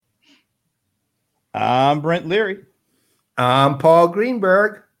I'm Brent Leary. I'm Paul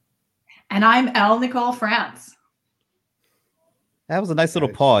Greenberg. And I'm Elle Nicole France. That was a nice little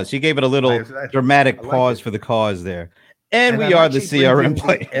pause. She gave it a little dramatic pause for the cause there. And we are the CRM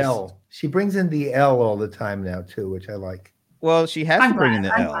players. She brings in the L all the time now, too, which I like. Well, she has to bring in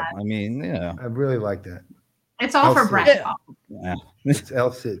the L. I mean, yeah. I really like that. It's all for Brent. Yeah. It's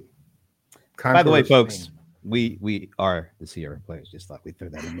El Cid. By the way, folks, we are the CRM players. Just thought we'd throw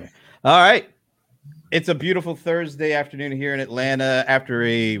that in there. All right. It's a beautiful Thursday afternoon here in Atlanta after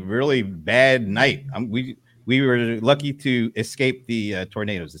a really bad night. We were lucky to escape the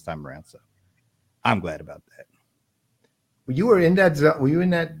tornadoes this time around, so I'm glad about that. You were in that zone. Were you in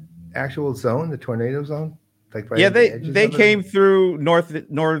that actual zone, the tornado zone? Like yeah, they came through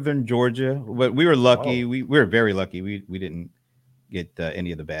northern Georgia, but we were lucky. We were very lucky. We didn't get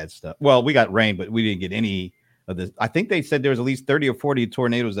any of the bad stuff. Well, we got rain, but we didn't get any of this. I think they said there was at least 30 or 40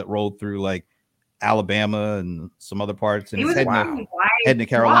 tornadoes that rolled through like Alabama and some other parts, and heading to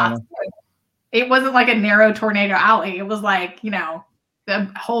Carolina. It wasn't like a narrow tornado alley. It was like,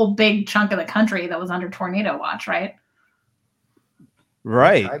 the whole big chunk of the country that was under tornado watch, right?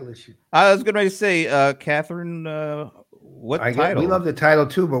 Right. I was going to say, Catherine, what title? We love the title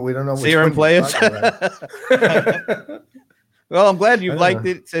too, but we don't know what CRM players. Well, I'm glad you liked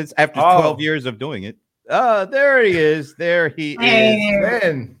it since after 12 years of doing it. There he is. There he is.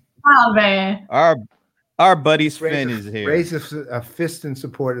 Ben. Oh, man. Our buddy Sven is here. Raise a fist in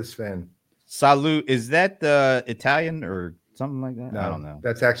support of Sven. Salute. Is that Italian or something like that? No, I don't know.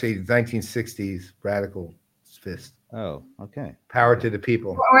 That's actually 1960s radical fist. Oh, okay. Power to the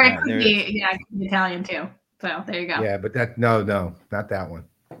people. Or it could be Italian too. So there you go. Yeah, but that no, not that one.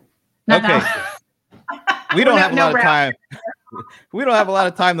 Okay. We don't have a lot of time. We don't have a lot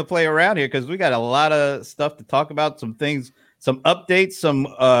of time to play around here because we got a lot of stuff to talk about. Some things, some updates,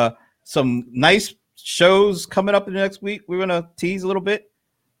 some nice shows coming up in the next week. We're gonna tease a little bit.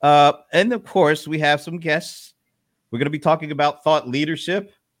 And of course, we have some guests. We're going to be talking about thought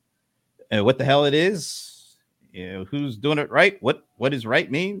leadership and what the hell it is. Who's doing it right? What does right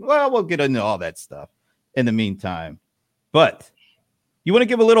mean? Well, we'll get into all that stuff in the meantime. But you want to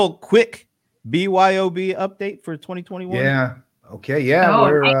give a little quick BYOB update for 2021? Yeah. Okay.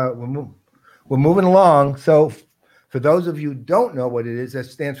 Yeah. We're moving along. So for those of you who don't know what it is, that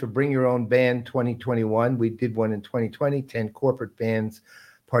stands for Bring Your Own Band 2021. We did one in 2020. 10 corporate bands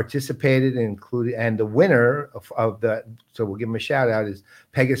participated and included, and the winner of the, so we'll give them a shout out, is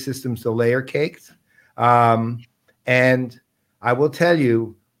Pegasystems, the Layer Cakes. And I will tell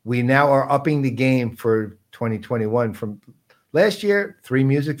you, we now are upping the game for 2021. From last year, 3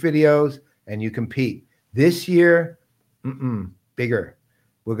 music videos and you compete. This year, bigger.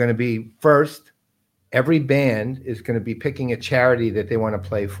 We're going to be first. Every band is going to be picking a charity that they want to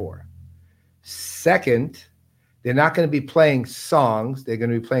play for. Second, they're not going to be playing songs. They're going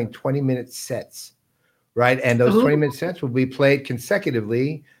to be playing 20-minute sets, right? And those 20-minute sets will be played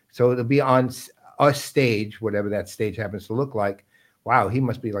consecutively. So it'll be on a stage, whatever that stage happens to look like. Wow, he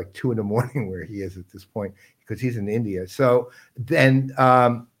must be like 2 a.m. where he is at this point because he's in India. So then,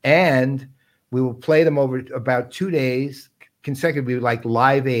 and we will play them over about 2 days consecutively, like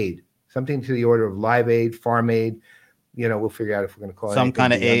Live Aid, something to the order of Live Aid, Farm Aid. We'll figure out if we're going to call it some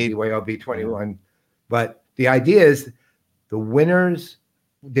kind of aid. BYOB 21. But the idea is the winners,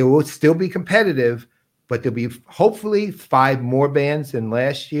 they will still be competitive, but there'll be hopefully 5 more bands than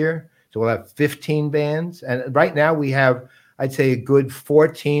last year. So we'll have 15 bands. And right now we have, I'd say, a good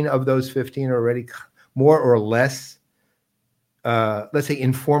 14 of those 15 are already more or less, let's say,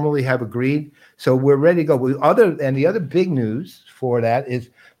 informally have agreed. So we're ready to go. The other big news for that is,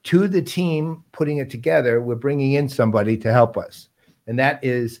 to the team putting it together, we're bringing in somebody to help us. And that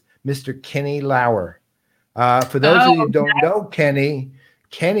is Mr. Kenny Lauer. For those of you who don't know Kenny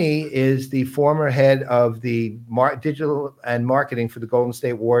is the former head of the digital and marketing for the Golden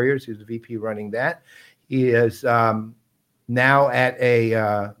State Warriors. He's the VP running that. He is now at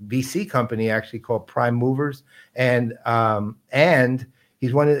a VC company actually called Prime Movers, and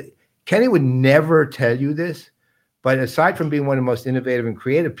he's Kenny would never tell you this, but aside from being one of the most innovative and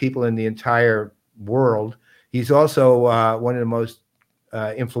creative people in the entire world, he's also one of the most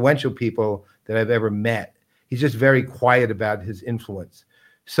influential people that I've ever met. He's just very quiet about his influence.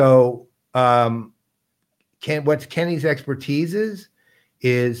 So what Kenny's expertise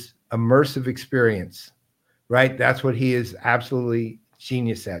is immersive experience, right? That's what he is absolutely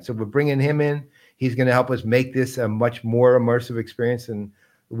genius at. So we're bringing him in. He's going to help us make this a much more immersive experience than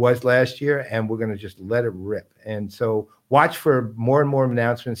it was last year, and we're going to just let it rip. And so watch for more and more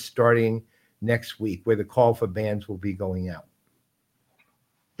announcements starting next week, where the call for bands will be going out.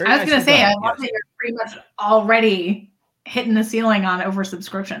 I was going to say, I love that you're pretty much already hitting the ceiling on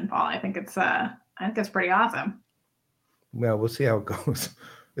oversubscription, Paul. I think it's pretty awesome. Well, we'll see how it goes.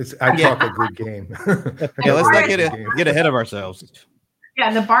 I talk a good game. Yeah, let's not get ahead of ourselves.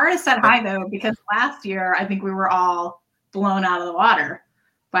 Yeah, the bar is set high though, because last year I think we were all blown out of the water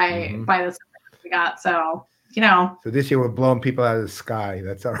by the we got. So so this year we're blowing people out of the sky.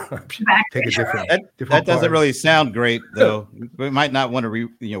 That's our option. Take a different. That doesn't really sound great though. We might not want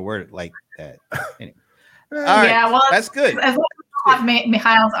to word it like that. Anyway. All right. Yeah, well, that's good. As long as we have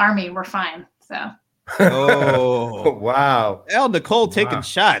Mikhail's army, we're fine. So. Oh wow! Nicole taking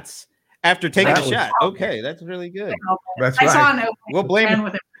shots after taking a shot. Okay, that's really good. That's right. We'll blame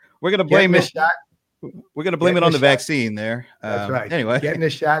it. We're gonna blame it. We're gonna blame it on the vaccine there. That's right. Anyway, getting a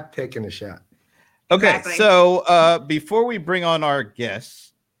shot, taking a shot. Okay, exactly. So before we bring on our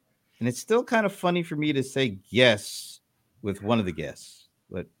guests, and it's still kind of funny for me to say guests with one of the guests,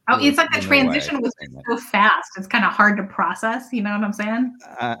 but it's like the transition was so fast. It's kind of hard to process. You know what I'm saying?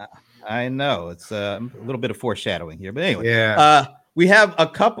 I know it's a little bit of foreshadowing here, but anyway, yeah. We have a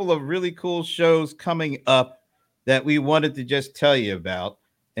couple of really cool shows coming up that we wanted to just tell you about,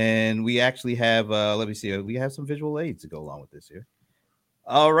 and we actually have. Let me see. We have some visual aids to go along with this here.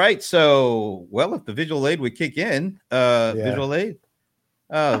 All right, so if the visual aid would kick in, visual aid.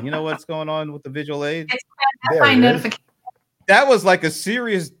 Oh, you know what's going on with the visual aid? That was like a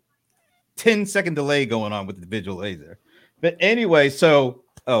serious 10-second delay going on with the visual aid there. But anyway, so.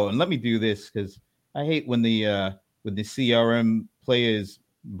 Oh, and let me do this because I hate when the CRM player's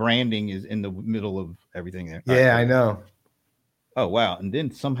branding is in the middle of everything there. Yeah, I know. Oh, wow. And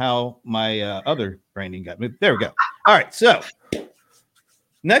then somehow my other branding got moved. There we go. All right. So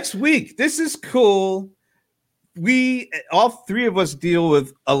next week, this is cool. All three of us deal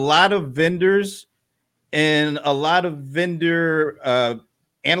with a lot of vendors and a lot of vendor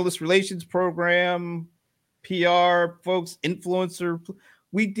analyst relations program, PR folks, influencer.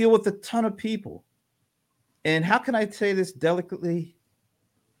 We deal with a ton of people. And how can I say this delicately?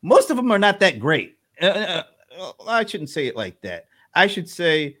 Most of them are not that great. I shouldn't say it like that. I should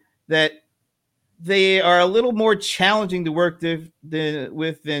say that they are a little more challenging to work with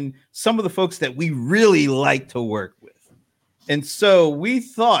than some of the folks that we really like to work with. And so we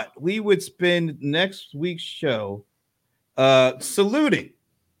thought we would spend next week's show saluting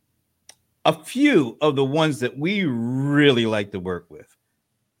a few of the ones that we really like to work with.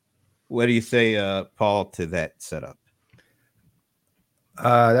 What do you say, Paul, to that setup?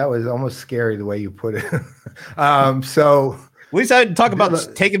 That was almost scary the way you put it. So we decided to talk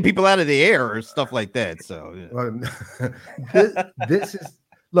about taking people out of the air or stuff like that. So this is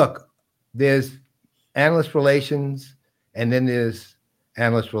there's analyst relations and then there's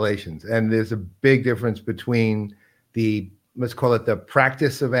analyst relations, and there's a big difference between let's call it the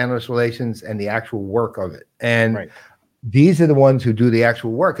practice of analyst relations and the actual work of it. And these are the ones who do the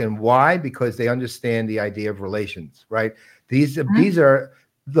actual work. And why? Because they understand the idea of relations, right? These are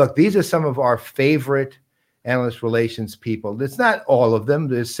some of our favorite analyst relations people. It's not all of them.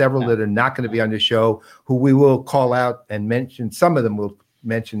 There's several that are not going to be on the show who we will call out and mention. Some of them we'll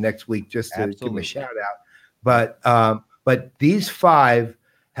mention next week just to give them a shout out. But these five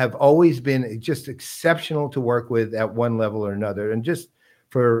have always been just exceptional to work with at one level or another. And just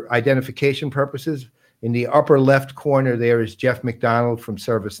for identification purposes, in the upper left corner, there is Jeff McDonald from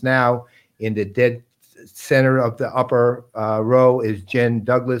ServiceNow. In the dead center of the upper row is Jen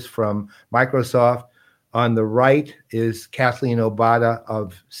Douglas from Microsoft. On the right is Kathleen Obata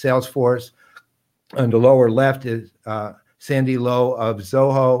of Salesforce. On the lower left is Sandy Lowe of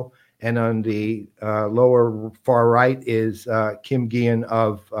Zoho. And on the lower far right is Kim Guillen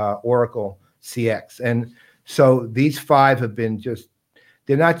of Oracle CX. And so these five have been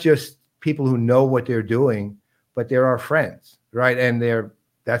they're not just people who know what they're doing, but they're our friends, right? And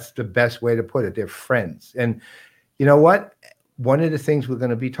that's the best way to put it. They're friends. And you know what? One of the things we're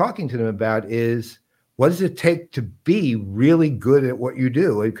going to be talking to them about is, what does it take to be really good at what you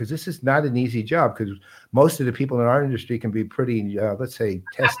do? Because this is not an easy job, because most of the people in our industry can be pretty, let's say,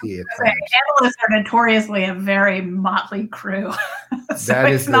 testy at times. Analysts are notoriously a very motley crew. So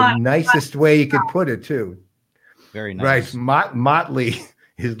that is the nicest way you could put it, too. Very nice. Right. Motley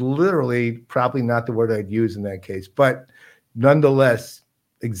is literally probably not the word I'd use in that case, but nonetheless,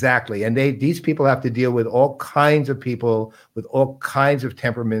 exactly. And these people have to deal with all kinds of people with all kinds of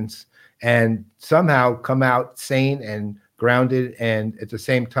temperaments, and somehow come out sane and grounded and at the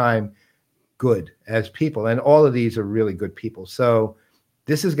same time good as people. And all of these are really good people. So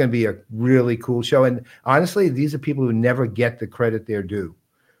this is going to be a really cool show. And honestly, these are people who never get the credit they're due.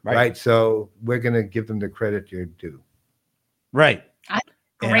 Right? So we're going to give them the credit they're due. Right.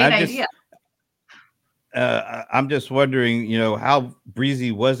 Great idea. I'm just wondering, how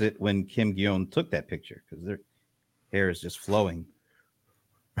breezy was it when Kim Guillaume took that picture? Because their hair is just flowing.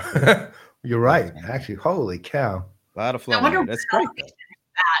 You're right. Actually, holy cow. A lot of flowing. That's great.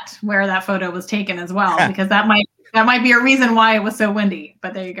 Where that photo was taken as well, because that might be a reason why it was so windy.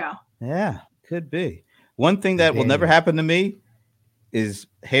 But there you go. Yeah, could be. One thing that will never happen to me is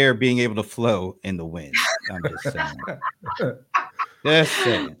hair being able to flow in the wind. I'm just saying. Just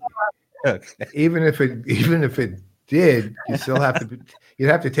saying. Okay. Even if it did, you'd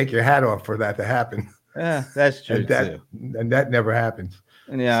have to take your hat off for that to happen. Yeah, that's true too. And that never happens.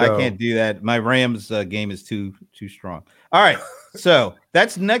 Yeah, so. I can't do that. My Rams game is too strong. All right, so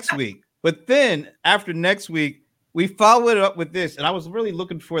that's next week. But then after next week, we follow it up with this, and I was really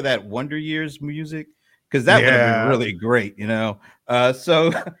looking for that Wonder Years music because that would have been really great,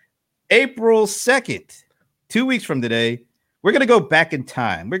 So April 2nd, 2 weeks from today, we're going to go back in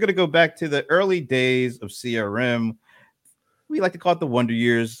time. We're going to go back to the early days of CRM. We like to call it the Wonder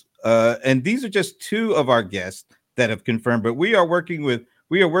Years. And these are just two of our guests that have confirmed, but we are working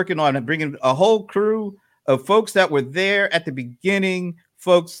on bringing a whole crew of folks that were there at the beginning,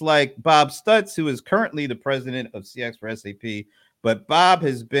 folks like Bob Stutz, who is currently the president of CX for SAP. But Bob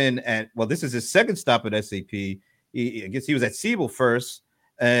has been this is his second stop at SAP. I guess he was at Siebel first.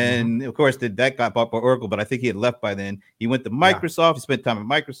 And of course, that got bought by Oracle, but I think he had left by then. He went to Microsoft. Yeah. He spent time at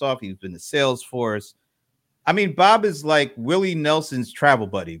Microsoft. He's been to Salesforce. I mean, Bob is like Willie Nelson's travel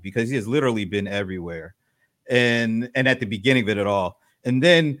buddy because he has literally been everywhere, and at the beginning of it all. And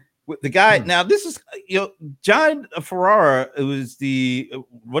then the guy now, this is John Ferrara, who was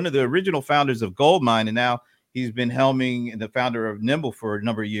one of the original founders of Goldmine, and now he's been helming and the founder of Nimble for a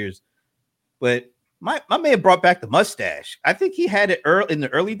number of years. But my man brought back the mustache. I think he had it in the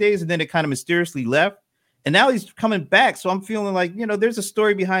early days, and then it kind of mysteriously left. And now he's coming back. So I'm feeling like, there's a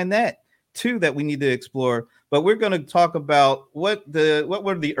story behind that too that we need to explore. But we're going to talk about what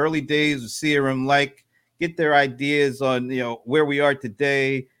were the early days of CRM like, get their ideas on, where we are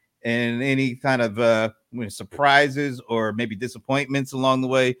today and any kind of surprises or maybe disappointments along the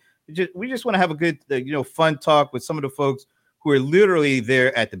way. We just want to have a good, fun talk with some of the folks who are literally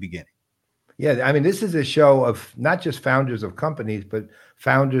there at the beginning. Yeah, I mean, this is a show of not just founders of companies, but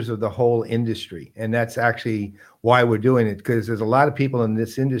founders of the whole industry. And that's actually why we're doing it, because there's a lot of people in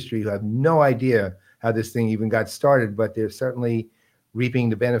this industry who have no idea how this thing even got started, but they're certainly reaping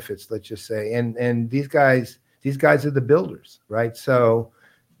the benefits, let's just say. And these guys are the builders, right? So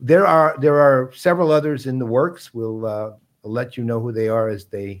there are several others in the works. We'll let you know who they are as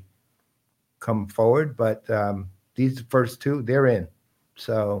they come forward, but these first two, they're in.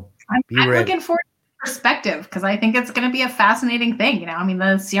 So I'm looking forward to perspective because I think it's going to be a fascinating thing. I mean,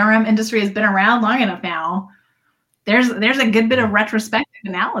 the CRM industry has been around long enough now. There's a good bit of retrospective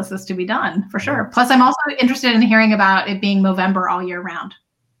analysis to be done for sure. Plus, I'm also interested in hearing about it being Movember all year round.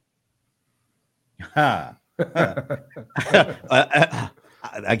 I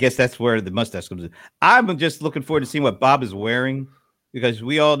guess that's where the mustache comes in. I'm just looking forward to seeing what Bob is wearing because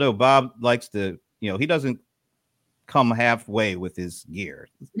we all know Bob likes to, he doesn't come halfway with his gear.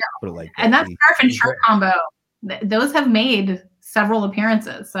 No. And that scarf and shirt combo, those have made several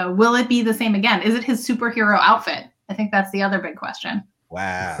appearances. So will it be the same again? Is it his superhero outfit? I think that's the other big question.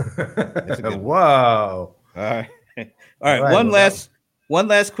 Wow. Whoa. All right. One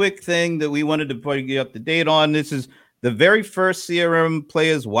last quick thing that we wanted to bring you up to date on. This is the very first CRM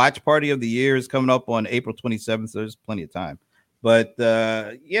Players Watch Party of the year is coming up on April 27th. So there's plenty of time. But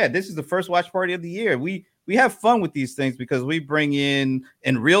this is the first watch party of the year. We have fun with these things because we bring in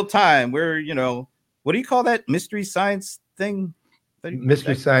real time. We're, what do you call that mystery science thing?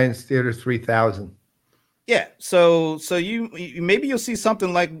 Mystery Science Theater 3000. Yeah. So you maybe you'll see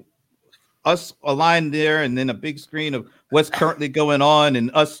something like us aligned there and then a big screen of what's currently going on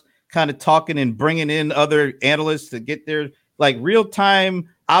and us kind of talking and bringing in other analysts to get their like real time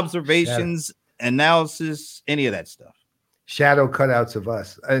observations, analysis, any of that stuff. Shadow cutouts of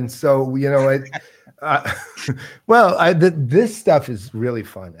us. And so, this stuff is really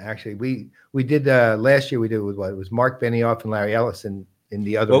fun. Actually, we did last year. We did with it was Mark Benioff and Larry Ellison in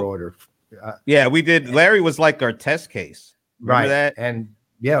the other order. We did. Larry was like our test case. Remember that? And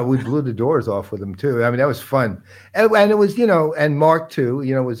we blew the doors off with him too. I mean, that was fun. And it was, and Mark too,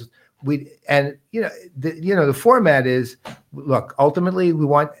 the format is, look, ultimately we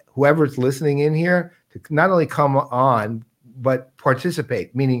want whoever's listening in here to not only come on, but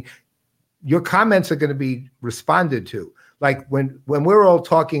participate, meaning your comments are going to be responded to. Like when we're all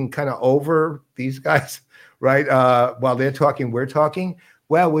talking kind of over these guys, right? While they're talking, we're talking.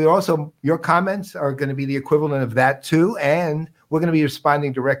 Well, your comments are going to be the equivalent of that too. And we're going to be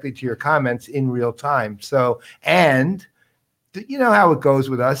responding directly to your comments in real time. So, and you know how it goes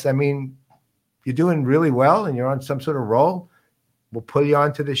with us. I mean, you're doing really well and you're on some sort of roll, we'll put you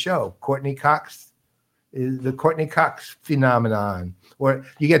onto the show. Courtney Cox is the Courtney Cox phenomenon. Or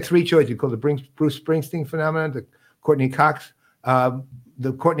you get three choices. You call the Bruce Springsteen phenomenon, the Courtney Cox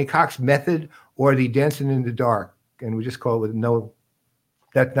method, or the dancing in the dark. And we just call it with no,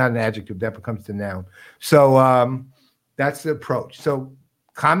 that's not an adjective, that becomes the noun. So that's the approach. So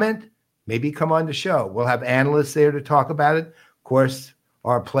comment, maybe come on the show. We'll have analysts there to talk about it. Of course,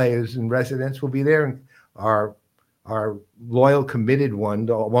 our players and residents will be there. And our loyal, committed one,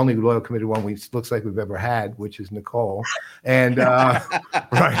 the only loyal, committed one looks like we've ever had, which is Nicole. And right. Am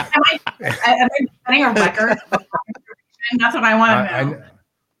I setting a record? That's what I want to know.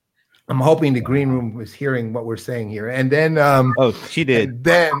 I'm hoping the green room was hearing what we're saying here. And then she did. And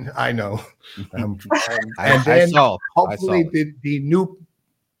then I know. I saw. Hopefully the new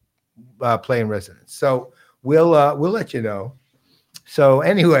play in residence. So we'll let you know. So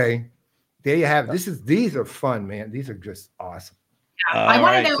anyway, there you have it. These are fun, man. These are just awesome. Yeah, I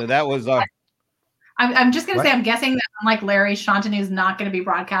want to know. So that was I'm just gonna say, I'm guessing that unlike Larry, Shantanu is not going to be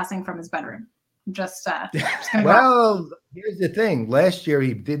broadcasting from his bedroom. Just well, here's the thing. Last year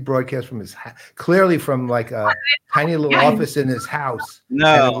he did broadcast from his clearly from like a tiny little office in his house.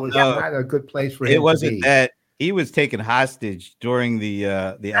 No, it was not a good place for him. It wasn't to be. that he was taken hostage during the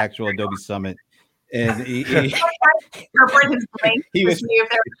actual Adobe Summit, and he was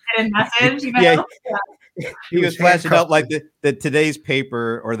message. He was flashing up like the today's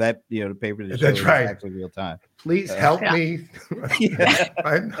paper or that the paper that that's right, actually real time. Please help me.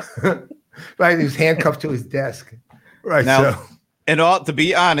 Right, he was handcuffed to his desk. Right now, so. And to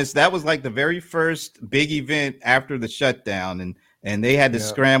be honest, that was like the very first big event after the shutdown, and they had to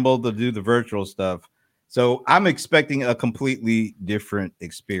scramble to do the virtual stuff. So I'm expecting a completely different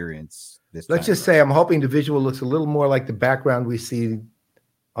experience this time. Let's just say I'm hoping the visual looks a little more like the background we see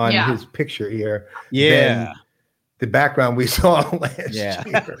on his picture here. Yeah. The background we saw last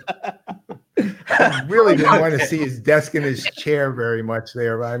year. I really didn't want to see his desk and his chair very much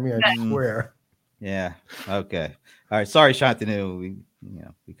there. I mean, I swear. Yeah. Okay. All right. Sorry, Shantanu.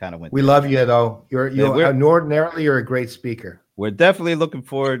 We kind of went. We love you though. Ordinarily you're a great speaker. We're definitely looking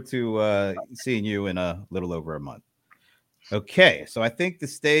forward to seeing you in a little over a month. Okay. So I think the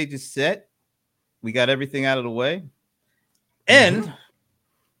stage is set. We got everything out of the way, and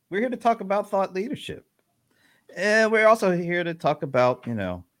we're here to talk about thought leadership. And we're also here to talk about,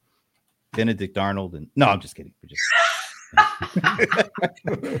 Benedict Arnold. And no, I'm just kidding. We're just.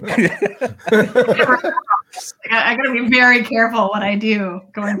 I got to be very careful what I do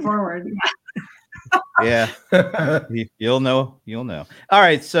going forward. Yeah, you'll know. All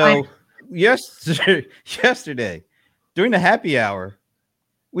right. So yesterday, during the happy hour,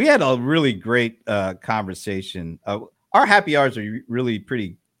 we had a really great conversation. Our happy hours are really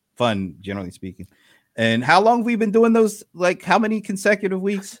pretty fun, generally speaking. And how long have we been doing those? Like how many consecutive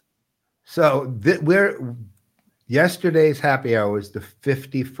weeks? So yesterday's happy hour was the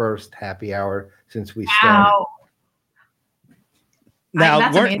 51st happy hour since we started. Now,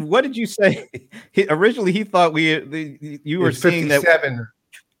 what did you say? Originally, he thought you were seeing 57. That.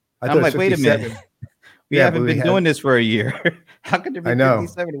 I'm like, wait a minute. We haven't been doing this for a year. How could there be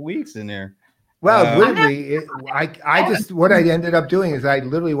 57 weeks in there? Well, literally, what I ended up doing is I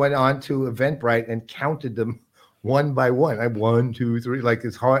literally went on to Eventbrite and counted them one by one. I 1, 2, 3, like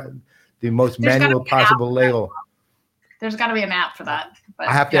it's hard, the most manual possible label. There's got to be an app for that. But,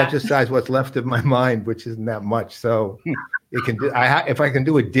 I have to exercise what's left of my mind, which isn't that much. So it can do. If I can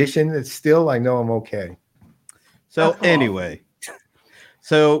do addition, it's still I know I'm okay. So anyway,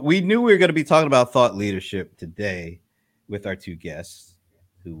 so we knew we were going to be talking about thought leadership today with our two guests,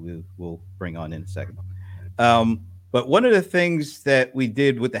 who we will bring on in a second. But one of the things that we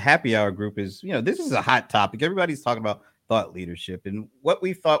did with the happy hour group is, this is a hot topic. Everybody's talking about thought leadership. And what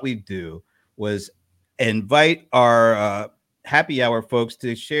we thought we'd do was invite our happy hour folks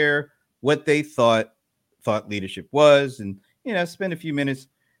to share what they thought leadership was and, spend a few minutes,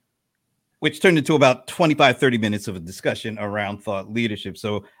 which turned into about 25, 30 minutes of a discussion around thought leadership.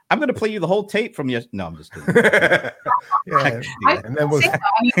 So I'm going to play you the whole tape from yesterday. No, I'm just kidding. And then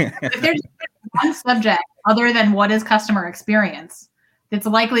if there's one subject other than what is customer experience that's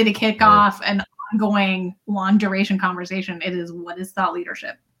likely to kick off an ongoing long duration conversation, it is what is thought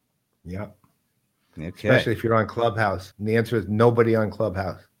leadership. Yeah. Okay. Especially if you're on Clubhouse. And the answer is nobody on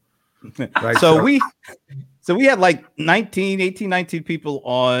Clubhouse. Right. So we had like 19 people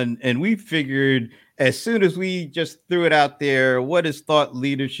on, and we figured as soon as we just threw it out there, what is thought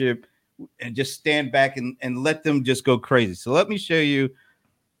leadership? and just stand back and let them just go crazy. So let me show you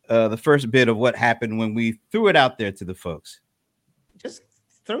the first bit of what happened when we threw it out there to the folks. Just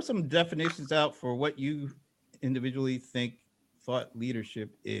throw some definitions out for what you individually think thought leadership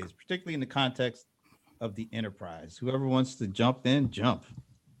is, particularly in the context of the enterprise. Whoever wants to jump in, jump.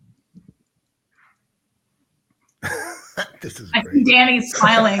 This is I great. see Danny's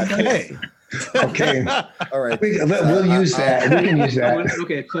smiling. Okay. Okay. All right. We'll use that. We can use that.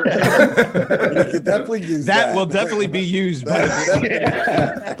 Okay. We could definitely use That will definitely be used. By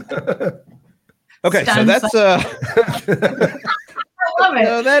okay, so Stuns. that's I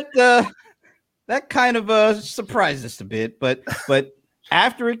love it. that kind of surprised us a bit, but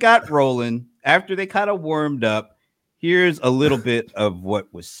after it got rolling, after they kind of warmed up, here's a little bit of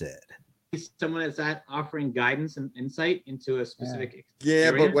what was said. Someone is that offering guidance and insight into a specific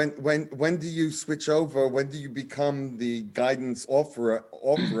Yeah, area? but when do you switch over? When do you become the guidance offerer?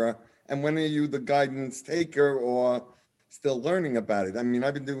 And when are you the guidance taker or still learning about it? I mean,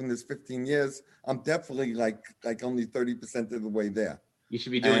 I've been doing this 15 years. I'm definitely like only 30% of the way there. You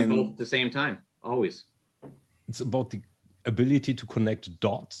should be doing both at the same time, always. It's about the ability to connect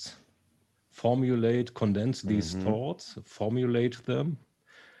dots, formulate, condense these thoughts, formulate them,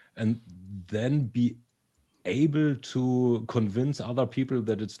 and then be able to convince other people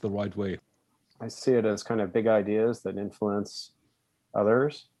that it's the right way. I see it as kind of big ideas that influence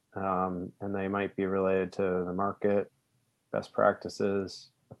others, and they might be related to the market, best practices,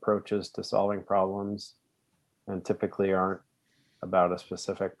 approaches to solving problems, and typically aren't about a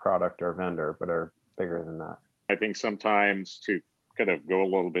specific product or vendor, but are bigger than that. I think sometimes to kind of go a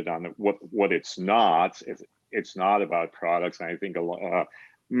little bit on what it's not about products. And I think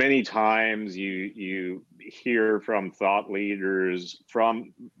many times you hear from thought leaders,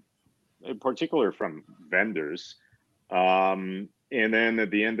 in particular from vendors, and then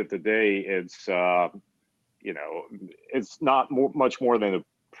at the end of the day, it's it's not much more than a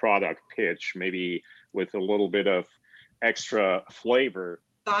product pitch, maybe with a little bit of extra flavor.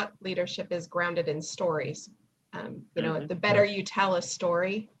 Thought leadership is grounded in stories. The better you tell a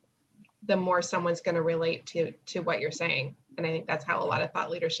story, the more someone's going to relate to what you're saying. And I think that's how a lot of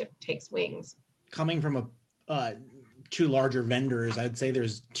thought leadership takes wings. Coming from two larger vendors, I'd say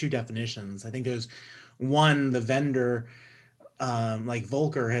there's two definitions. I think there's one, the vendor, like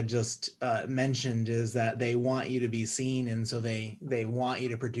Volker had just mentioned, is that they want you to be seen, and so they want you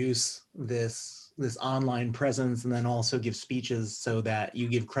to produce this online presence and then also give speeches so that you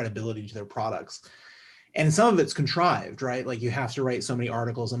give credibility to their products. And some of it's contrived, right? Like you have to write so many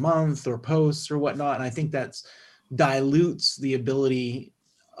articles a month or posts or whatnot. And I think that's dilutes the ability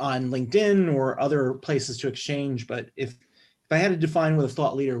on LinkedIn or other places to exchange. But if I had to define what a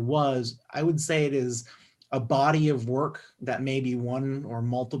thought leader was, I would say it is a body of work that may be one or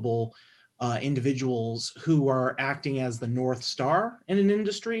multiple individuals who are acting as the North Star in an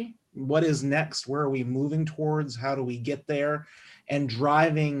industry. What is next? Where are we moving towards? How do we get there? And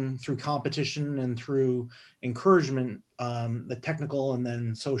driving through competition and through encouragement, the technical and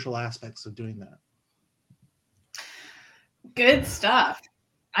then social aspects of doing that. Good stuff.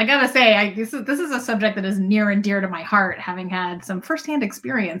 I gotta say, this is a subject that is near and dear to my heart, having had some firsthand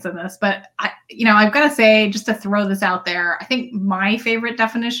experience in this. But I've got to say, just to throw this out there, I think my favorite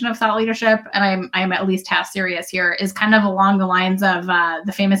definition of thought leadership, and I'm at least half serious here, is kind of along the lines of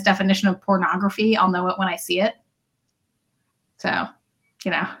the famous definition of pornography. I'll know it when I see it. So,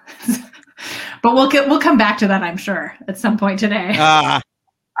 but we'll come back to that, I'm sure, at some point today.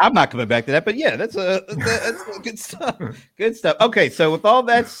 I'm not coming back to that, but yeah, that's good stuff. Good stuff. Okay, so with all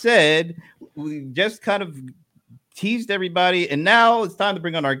that said, we just kind of teased everybody, and now it's time to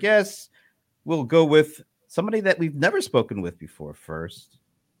bring on our guests. We'll go with somebody that we've never spoken with before first.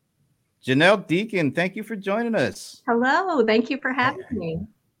 Janelle Deacon, thank you for joining us. Hello, thank you for having me.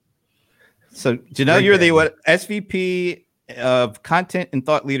 So, Janelle, you're the SVP of Content and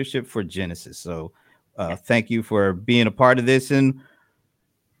Thought Leadership for Genesys. So, thank you for being a part of this. And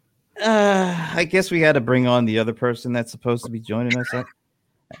I guess we had to bring on the other person that's supposed to be joining us.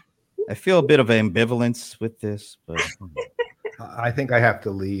 I feel a bit of ambivalence with this, but I think I have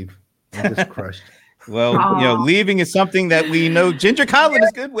to leave. I'm just crushed. Well, leaving is something that we know Ginger Conlon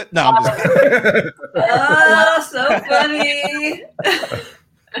is good with. No, I'm just kidding. Oh, so funny.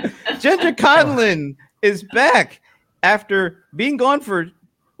 Ginger Conlon is back after being gone for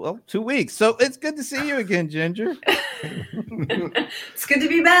 2 weeks. So it's good to see you again, Ginger. It's good to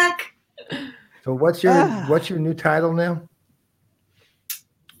be back. So what's your new title now?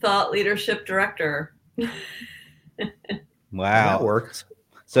 Thought Leadership Director. Wow, that works.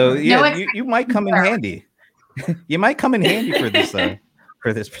 So yeah, you might come in handy. You might come in handy for this.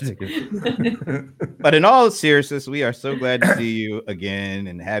 for this particular. But in all seriousness, we are so glad to see you again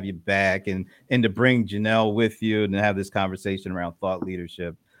and have you back, and to bring Janelle with you and have this conversation around thought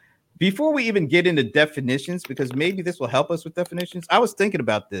leadership. Before we even get into definitions, because maybe this will help us with definitions, I was thinking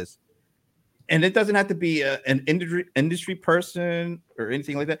about this, and it doesn't have to be an industry person or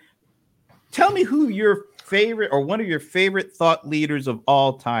anything like that. Tell me who your favorite or one of your favorite thought leaders of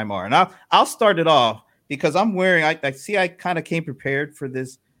all time are. And I'll start it off because I'm wearing, I see I kind of came prepared for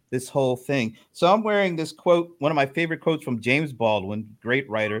this whole thing. So I'm wearing this quote, one of my favorite quotes from James Baldwin, great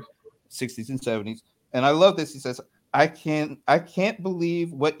writer, 60s and 70s. And I love this. He says, I can't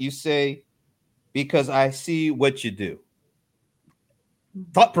believe what you say because I see what you do.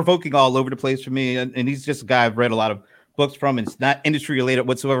 Thought-provoking all over the place for me. And he's just a guy I've read a lot of books from, and it's not industry related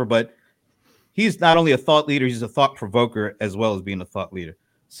whatsoever, but he's not only a thought leader, he's a thought provoker as well as being a thought leader.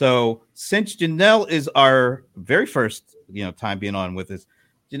 So since Janelle is our very first, time being on with us,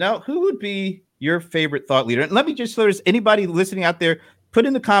 Janelle, who would be your favorite thought leader? And let me just, so there's anybody listening out there, put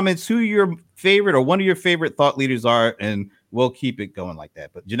in the comments who your favorite or one of your favorite thought leaders are, and we'll keep it going like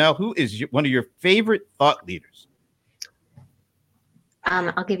that. But Janelle, who is one of your favorite thought leaders?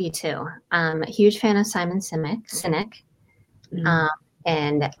 I'll give you two. A huge fan of Simon Sinek.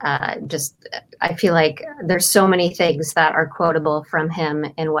 And I feel like there's so many things that are quotable from him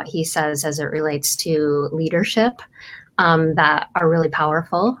and what he says as it relates to leadership that are really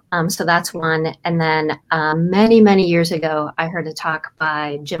powerful. So that's one. And then many, many years ago, I heard a talk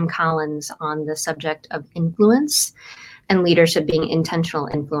by Jim Collins on the subject of influence and leadership being intentional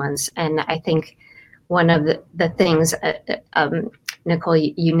influence. And I think one of the things, Nicole,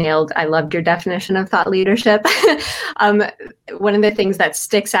 you nailed, I loved your definition of thought leadership. One of the things that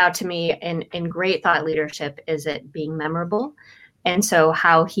sticks out to me in great thought leadership is it being memorable. And so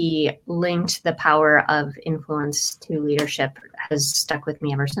how he linked the power of influence to leadership has stuck with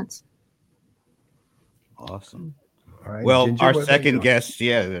me ever since. Awesome. All right, well, Ginger, our second guest,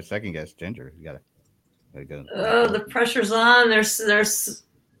 the second guest, Ginger, you gotta go. Oh, the pressure's on. There's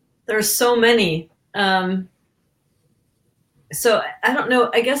so many. So I don't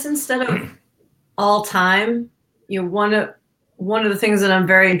know. I guess instead of all time, one of the things that I'm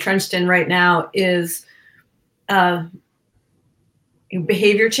very entrenched in right now is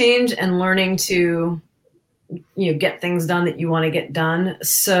behavior change and learning to get things done that you want to get done.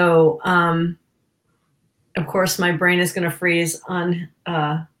 So of course my brain is going to freeze on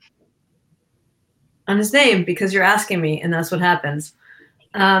his name because you're asking me, and that's what happens.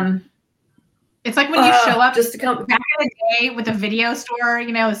 It's like when you show up just to come back in the day with a video store,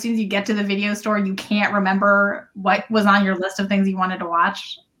 as soon as you get to the video store, you can't remember what was on your list of things you wanted to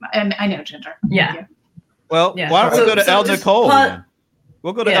watch. And I know, Ginger. Yeah. Well, why don't we go to El Nicole?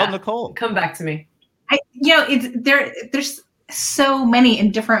 We'll go to El Nicole. Come back to me. There's so many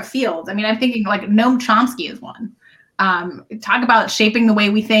in different fields. I mean, I'm thinking like Noam Chomsky is one. Talk about shaping the way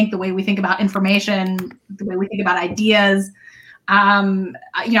we think about information, the way we think about ideas. I'm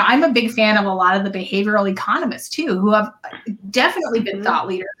a big fan of a lot of the behavioral economists too, who have definitely been thought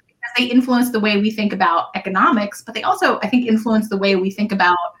leaders because they influence the way we think about economics, but they also, I think, influence the way we think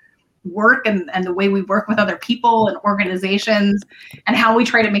about work and the way we work with other people and organizations and how we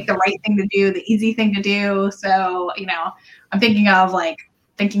try to make the right thing to do, the easy thing to do. So, I'm thinking of like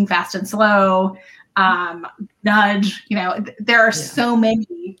Thinking Fast and Slow, Nudge, there are so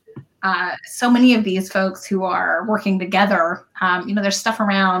many of these folks who are working together. There's stuff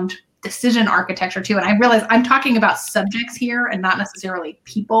around decision architecture too. And I realize I'm talking about subjects here and not necessarily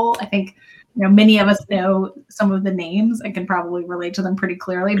people. I think, many of us know some of the names and can probably relate to them pretty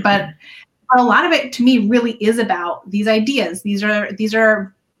clearly, but a lot of it to me really is about these ideas. These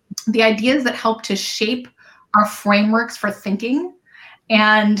are the ideas that help to shape our frameworks for thinking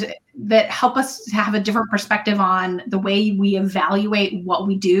and that help us to have a different perspective on the way we evaluate what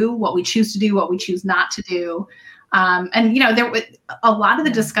we do, what we choose to do, what we choose not to do. There was a lot of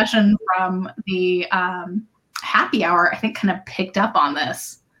the discussion from the happy hour, I think, kind of picked up on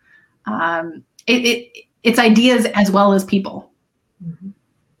this. It's ideas as well as people.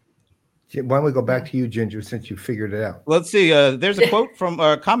 Why don't we go back to you, Ginger, since you figured it out? Let's see. There's a quote from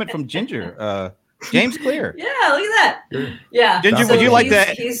a comment from Ginger. James Clear. Yeah, look at that. Yeah. Ginger, would you like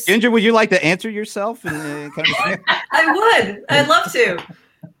to? Ginger, would you like to answer yourself? I would. I'd love to.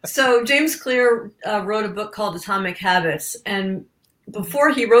 So James Clear wrote a book called Atomic Habits, and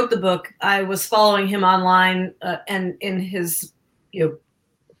before he wrote the book, I was following him online and in his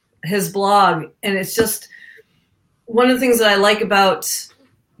blog, and it's just one of the things that I like about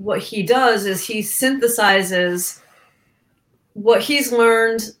what he does is he synthesizes what he's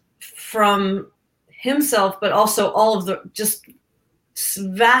learned from himself, but also all of the just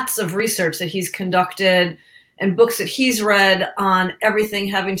vats of research that he's conducted and books that he's read on everything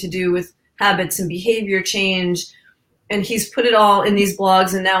having to do with habits and behavior change. And he's put it all in these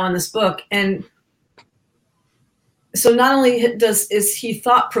blogs and now in this book. And so not only is he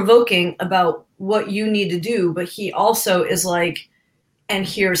thought-provoking about what you need to do, but he also is like, and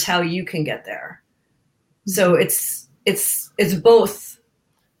here's how you can get there. So it's both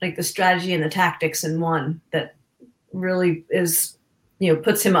like the strategy and the tactics in one that really is,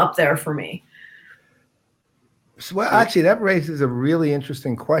 puts him up there for me. So, well, actually, that raises a really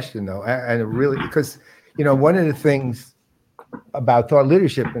interesting question, though, and because one of the things about thought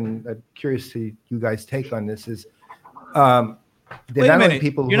leadership, and I'm curious to you guys' take on this, is wait a minute.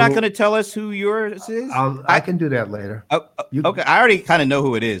 You're not going to tell us who yours is? I can do that later. Okay, I already kind of know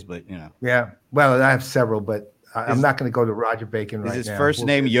who it is, but Yeah, well, I have several, but I'm not going to go to Roger Bacon right now. Is his first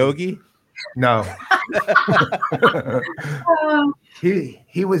name Yogi? No.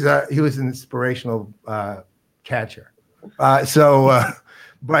 He was an inspirational catcher.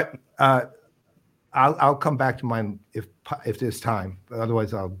 But I'll come back to mine if there's time.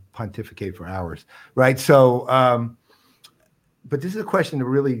 Otherwise, I'll pontificate for hours. Right. So, but this is a question that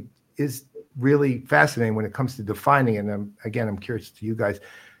really is really fascinating when it comes to defining. And I'm curious to you guys.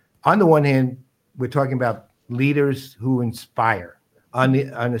 On the one hand, we're talking about leaders who inspire. On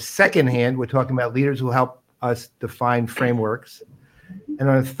the second hand, we're talking about leaders who help us define frameworks. And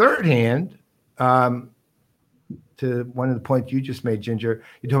on the third hand, to one of the points you just made, Ginger,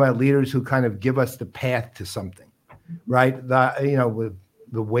 you're talking about leaders who kind of give us the path to something, right? With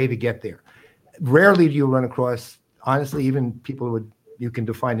the way to get there. Rarely do you run across, honestly, even people you can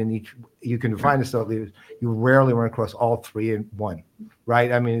define as thought leaders, you rarely run across all three in one,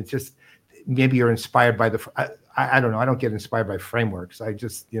 right? I mean, it's just, maybe you're inspired by I don't know. I don't get inspired by frameworks. I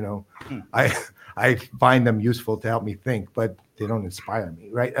just, I find them useful to help me think, but they don't inspire me,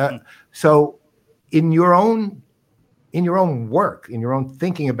 right? So in your own work, in your own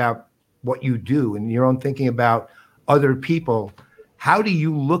thinking about what you do, in your own thinking about other people, how do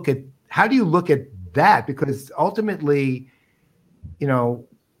you look at that? Because ultimately,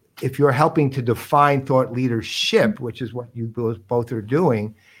 if you're helping to define thought leadership, which is what you both are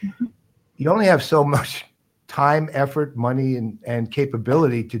doing, you only have so much time, effort, money, and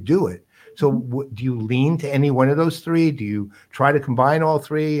capability to do it. So do you lean to any one of those three? Do you try to combine all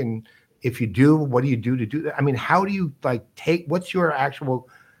three? And if you do, what do you do to do that? I mean, how do you what's your actual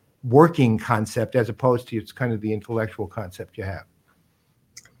working concept as opposed to it's kind of the intellectual concept you have?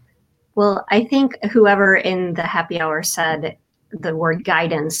 Well, I think whoever in the happy hour said the word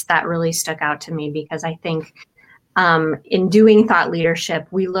guidance, that really stuck out to me, because I think in doing thought leadership,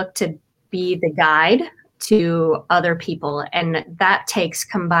 we look to be the guide to other people. And that takes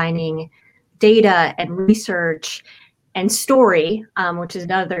combining data and research and story, which is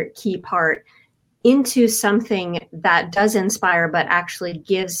another key part, into something that does inspire, but actually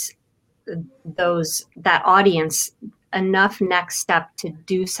gives that audience enough next step to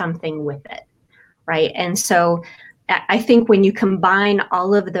do something with it, right? And so I think when you combine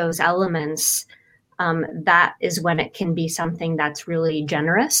all of those elements, that is when it can be something that's really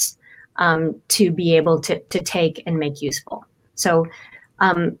generous to be able to take and make useful. So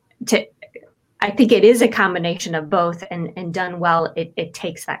I think it is a combination of both, and done well, it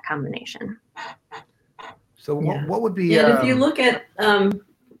takes that combination. So what would be? And if you look at,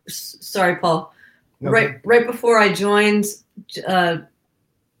 sorry, Paul, right before I joined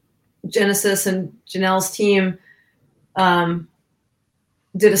Genesis, and Janelle's team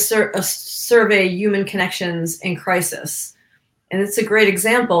did a survey, Human Connections in Crisis. And it's a great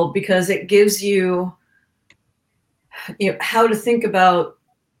example because it gives you how to think about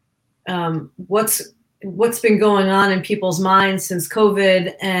what's been going on in people's minds since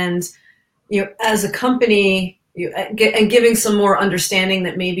COVID, and as a company, and giving some more understanding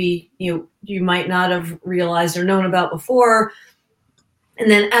that maybe you might not have realized or known about before,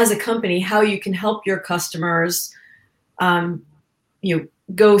 and then as a company, how you can help your customers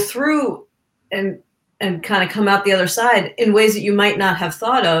go through and kind of come out the other side in ways that you might not have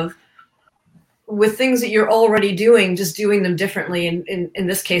thought of, with things that you're already doing, just doing them differently, in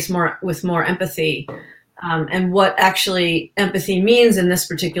this case, with more empathy, and what actually empathy means in this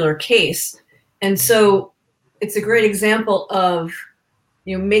particular case. And so it's a great example of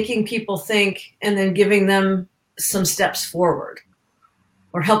making people think and then giving them some steps forward,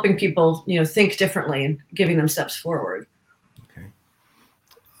 or helping people think differently and giving them steps forward.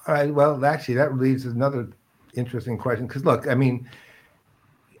 All right. Well, actually, that leads to another interesting question. Because look, I mean,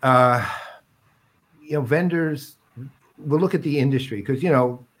 vendors. We'll look at the industry, because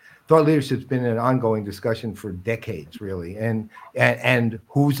thought leadership's been an ongoing discussion for decades, really, and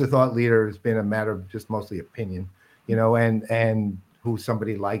who's the thought leader has been a matter of just mostly opinion, and who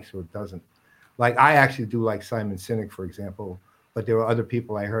somebody likes or doesn't. Like, I actually do like Simon Sinek, for example, but there are other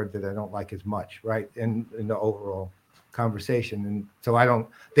people I heard that I don't like as much, right? In the overall conversation, and so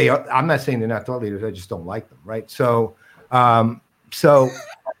I'm not saying they're not thought leaders. I just don't like them, right? So the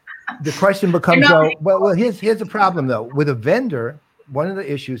question becomes, well, here's the problem though. With a vendor, one of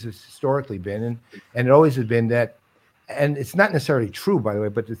the issues has historically been, and it always has been that, and it's not necessarily true, by the way,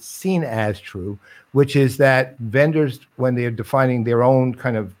 but it's seen as true, which is that vendors, when they're defining their own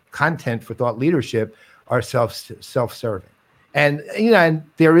kind of content for thought leadership, are self-serving. And and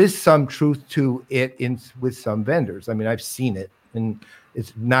there is some truth to it with some vendors. I mean, I've seen it, and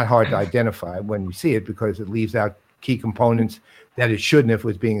it's not hard to identify when you see it because it leaves out key components that it shouldn't if it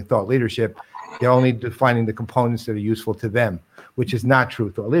was being thought leadership. They're only defining the components that are useful to them, which is not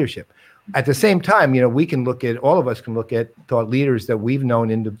true thought leadership. At the same time, we can all of us can look at thought leaders that we've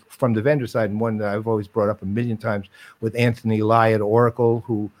known from the vendor side, and one that I've always brought up a million times with Anthony Lai at Oracle,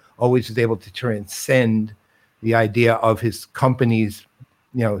 who always was able to transcend the idea of his company's,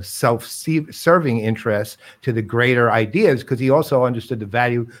 self-serving interests to the greater ideas, because he also understood the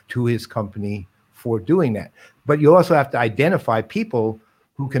value to his company for doing that. But you also have to identify people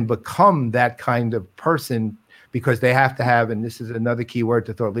who can become that kind of person, because they have to have, and this is another key word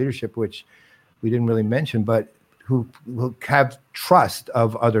to thought leadership, which we didn't really mention, but who have trust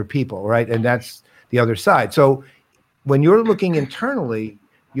of other people, right? And that's the other side. So when you're looking internally,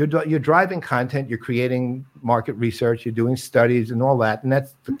 you're driving content, you're creating market research, you're doing studies and all that, and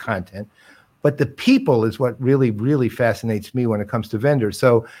that's the content. But the people is what really, really fascinates me when it comes to vendors.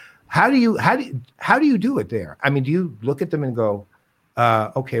 So how do you do it there? I mean, do you look at them and go,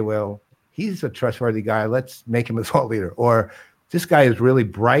 okay, well, he's a trustworthy guy, let's make him a thought leader, or this guy is really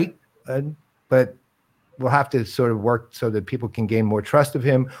bright, but we'll have to sort of work so that people can gain more trust of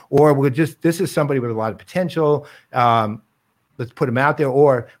him, or this is somebody with a lot of potential. Let's put him out there,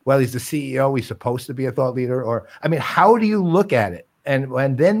 or, well, he's the CEO, he's supposed to be a thought leader, or, I mean, how do you look at it?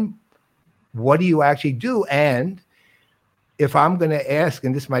 And then what do you actually do? And if I'm going to ask,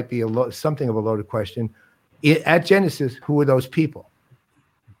 and this might be something of a loaded question, at Genesys, who are those people?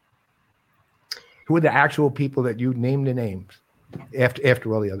 Who are the actual people that you named the names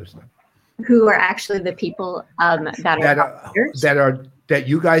after all the other stuff? Who are actually the people that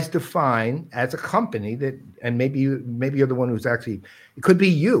you guys define as a company that, and maybe you're the one who's actually, it could be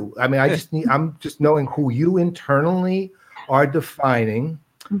you. I mean, I'm just knowing who you internally are defining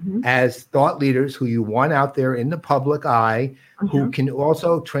as thought leaders, who you want out there in the public eye, who can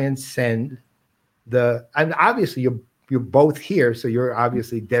also transcend and obviously you're both here, so you're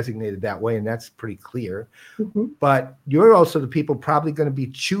obviously designated that way, and that's pretty clear. But you're also the people probably going to be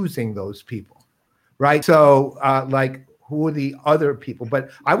choosing those people, right? So, who are the other people?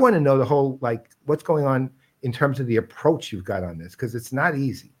 But I want to know the whole, what's going on in terms of the approach you've got on this, because it's not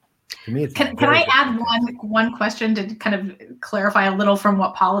easy. To me, it's Can I add one question to kind of clarify a little from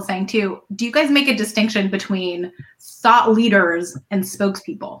what Paul is saying too? Do you guys make a distinction between thought leaders and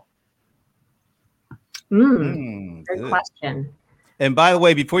spokespeople? Good question. And by the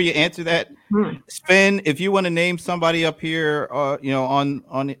way, before you answer that, Sven, if you want to name somebody up here, on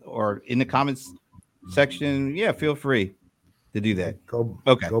or in the comments section, feel free to do that. Go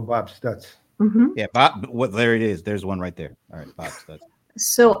Bob Stutz. Yeah, Bob. There it is. There's one right there. All right, Bob Stutz.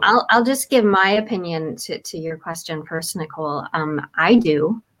 So I'll just give my opinion to your question first, Nicole.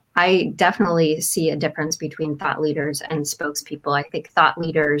 I definitely see a difference between thought leaders and spokespeople. I think thought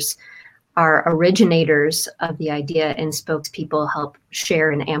leaders are originators of the idea, and spokespeople help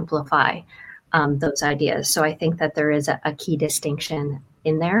share and amplify those ideas. So I think that there is a key distinction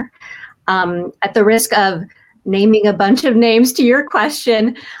in there. At the risk of naming a bunch of names to your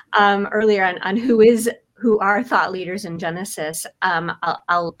question earlier on who are thought leaders in Genesys,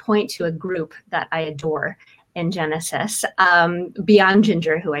 I'll point to a group that I adore in Genesys, beyond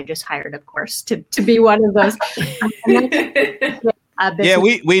Ginger, who I just hired, of course, to be one of those.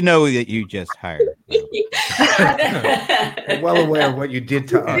 We know that you just hired. I'm well aware of what you did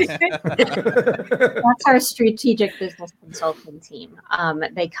to us. That's our strategic business consulting team.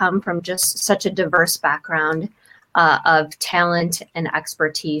 They come from just such a diverse background of talent and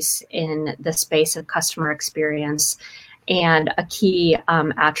expertise in the space of customer experience. And a key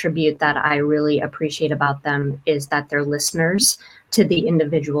attribute that I really appreciate about them is that they're listeners to the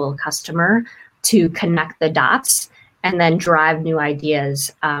individual customer to connect the dots and then drive new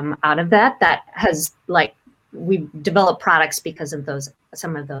ideas out of that. That has, we've developed products because of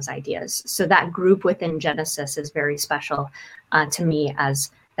some of those ideas. So that group within Genesys is very special to me as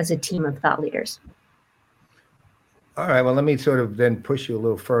as a team of thought leaders. All right. Well, let me sort of then push you a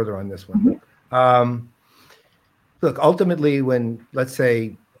little further on this one. Look, ultimately, when, let's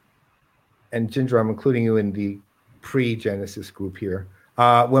say, and Ginger, I'm including you in the pre-Genesis group here,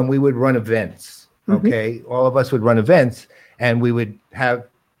 when we would run events, okay, all of us would run events, and we would have,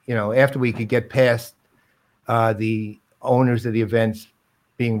 after we could get past the owners of the events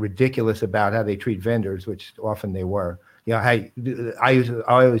being ridiculous about how they treat vendors, which often they were. I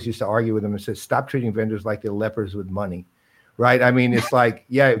always used to argue with them and say, stop treating vendors like they're lepers with money, right? I mean, it's like,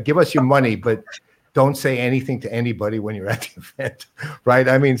 yeah, give us your money, but don't say anything to anybody when you're at the event, right?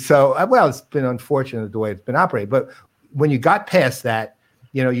 I mean, so, well, it's been unfortunate the way it's been operated. But when you got past that,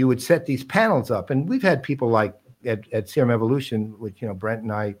 you would set these panels up. And we've had people like at Serum Evolution, which, Brent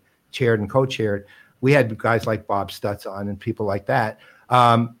and I chaired and co-chaired. We had guys like Bob Stutz on and people like that.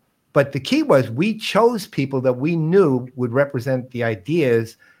 But the key was we chose people that we knew would represent the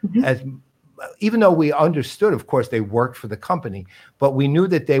ideas as, even though we understood, of course, they worked for the company, but we knew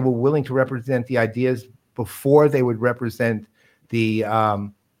that they were willing to represent the ideas before they would represent the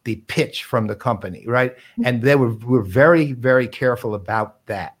pitch from the company, right? And they were very, very careful about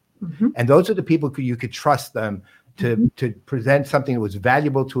that. And those are the people who you could trust them to present something that was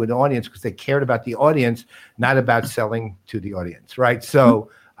valuable to an audience because they cared about the audience, not about selling to the audience, right? So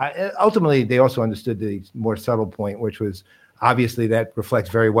ultimately, they also understood the more subtle point, which was obviously that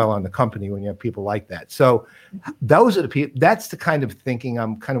reflects very well on the company when you have people like that. So those are the people, that's the kind of thinking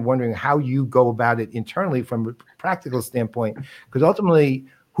I'm kind of wondering how you go about it internally from a practical standpoint, because ultimately,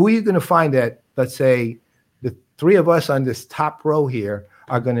 who are you going to find that, let's say, the three of us on this top row here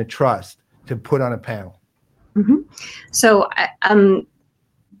are going to trust to put on a panel? So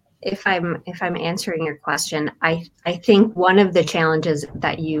if I'm answering your question, I think one of the challenges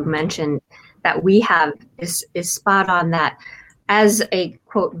that you mentioned that we have is spot on, that as a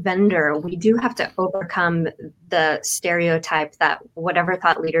quote vendor, we do have to overcome the stereotype that whatever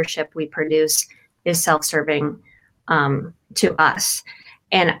thought leadership we produce is self-serving to us.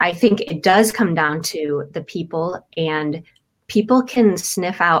 And I think it does come down to the people, and people can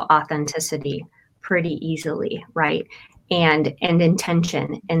sniff out authenticity pretty easily, right? And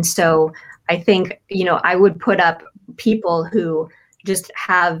intention. And so I think, I would put up people who just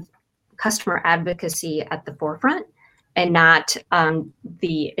have customer advocacy at the forefront and not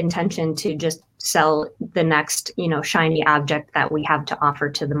the intention to just sell the next, shiny object that we have to offer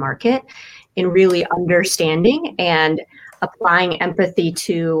to the market, in really understanding and applying empathy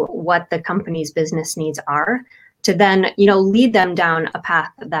to what the company's business needs are, to then, lead them down a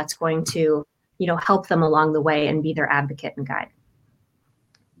path that's going to, help them along the way and be their advocate and guide.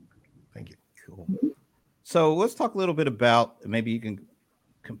 Thank you. Cool. So let's talk a little bit about, maybe you can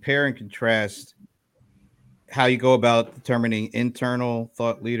compare and contrast how you go about determining internal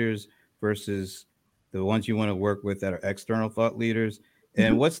thought leaders versus the ones you want to work with that are external thought leaders.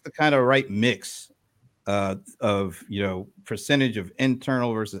 And what's the kind of right mix of, percentage of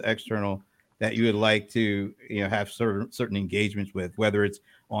internal versus external that you would like to, have certain engagements with, whether it's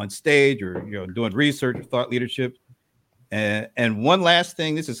on stage or, doing research or thought leadership. And one last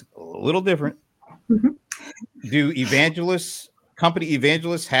thing, this is a little different. Do company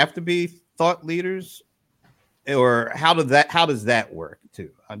evangelists have to be thought leaders, or how does that work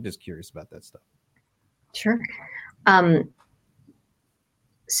too? I'm just curious about that stuff. Sure.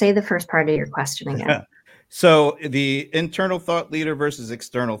 Say the first part of your question again. So the internal thought leader versus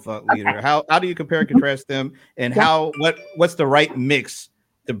external thought leader, okay. How do you compare and contrast them, and what's the right mix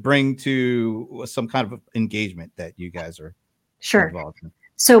to bring to some kind of engagement that you guys are involved in?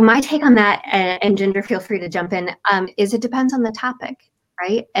 So my take on that, and Ginger, feel free to jump in, is it depends on the topic,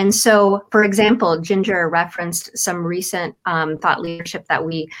 right? And so, for example, Ginger referenced some recent thought leadership that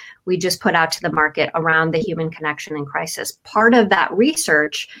we just put out to the market around the human connection in crisis. Part of that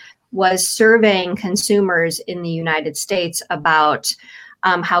research was surveying consumers in the United States about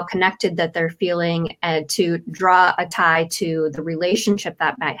how connected that they're feeling, and to draw a tie to the relationship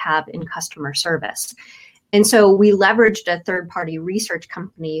that might have in customer service. And so we leveraged a third-party research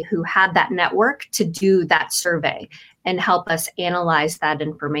company who had that network to do that survey and help us analyze that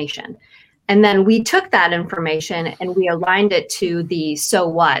information. And then we took that information and we aligned it to the so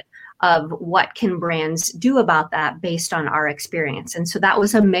what of what can brands do about that based on our experience. And so that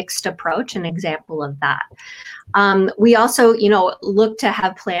was a mixed approach, an example of that. We also, look to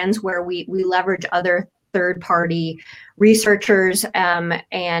have plans where we leverage other third-party researchers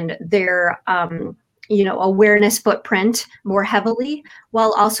and their awareness footprint more heavily,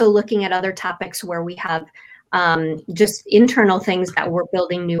 while also looking at other topics where we have just internal things that we're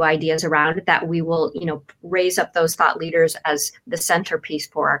building new ideas around, that we will, raise up those thought leaders as the centerpiece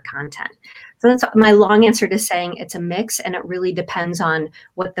for our content. So that's my long answer to saying it's a mix, and it really depends on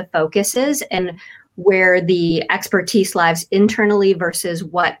what the focus is and where the expertise lies internally versus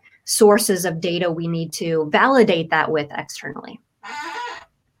what sources of data we need to validate that with externally.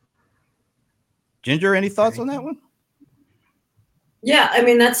 Ginger, any thoughts on that one? Yeah, I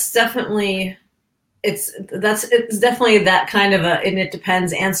mean, that's definitely, it's definitely that kind of and it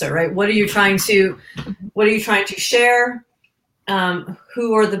depends answer, right? What are you trying to share?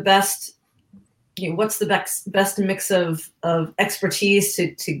 Who are the best, what's the best mix of expertise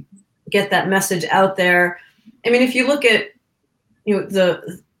to get that message out there? I mean, if you look at,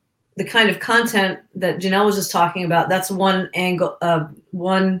 the kind of content that Janelle was just talking about, that's one angle,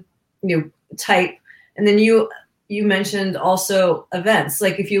 one type. And then you mentioned also events.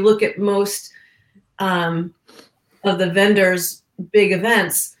 Like if you look at most of the vendors' big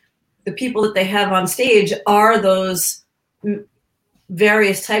events, the people that they have on stage are those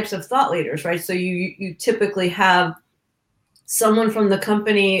various types of thought leaders, right? So you typically have someone from the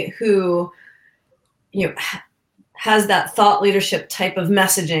company who has that thought leadership type of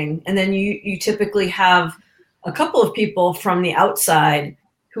messaging. And then you typically have a couple of people from the outside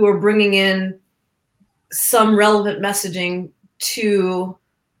who are bringing in some relevant messaging to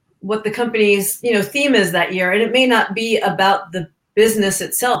what the company's, theme is that year. And it may not be about the business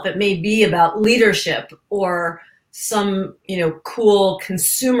itself. It may be about leadership or some, cool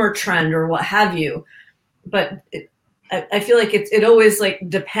consumer trend or what have you. But I feel like it always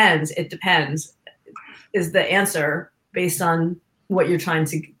depends. It depends is the answer based on what you're trying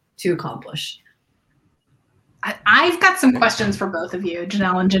to accomplish. I've got some questions for both of you,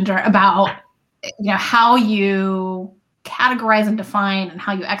 Janelle and Ginger, about how you categorize and define and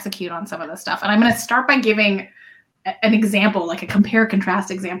how you execute on some of this stuff. And I'm going to start by giving an example, like a compare contrast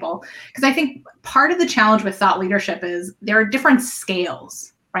example, because I think part of the challenge with thought leadership is there are different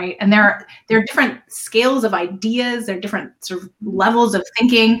scales, right? And there are different scales of ideas, there are different sort of levels of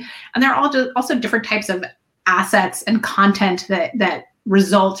thinking, and there are also different types of assets and content that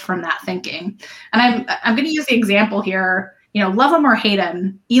result from that thinking. And I'm going to use the example here, love him or hate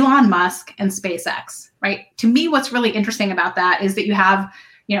him, Elon Musk and SpaceX, right? To me, what's really interesting about that is that you have,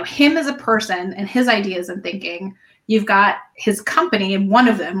 him as a person and his ideas and thinking. You've got his company, and one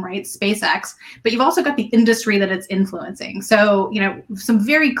of them, right, SpaceX, but you've also got the industry that it's influencing. So, some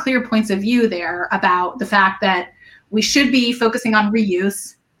very clear points of view there about the fact that we should be focusing on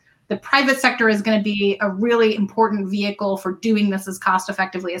reuse. The private sector is going to be a really important vehicle for doing this as cost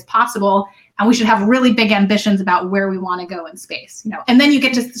effectively as possible. And we should have really big ambitions about where we want to go in space, And then you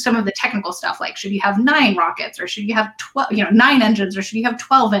get to some of the technical stuff, like should you have 9 rockets, or should you have 9 engines, or should you have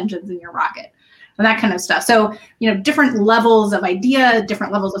 12 engines in your rocket? And that kind of stuff. So, different levels of idea,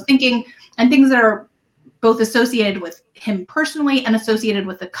 different levels of thinking, and things that are both associated with him personally and associated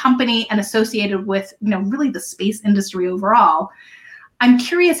with the company and associated with, really the space industry overall. I'm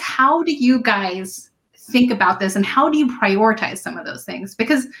curious, how do you guys think about this, and how do you prioritize some of those things?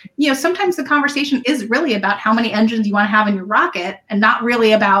 Because, sometimes the conversation is really about how many engines you want to have in your rocket, and not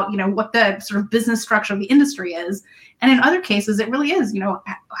really about, what the sort of business structure of the industry is. And in other cases, it really is,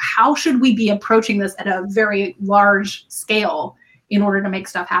 how should we be approaching this at a very large scale in order to make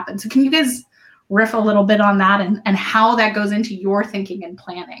stuff happen? So can you guys riff a little bit on that and how that goes into your thinking and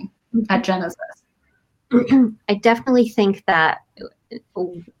planning at Genesis? I definitely think that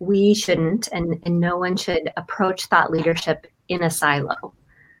we shouldn't, and no one should approach thought leadership in a silo,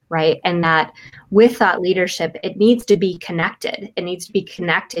 right? And that with thought leadership, it needs to be connected. It needs to be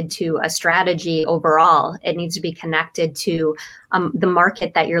connected to a strategy overall. It needs to be connected to the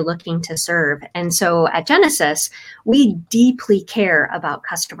market that you're looking to serve. And so at Genesis, we deeply care about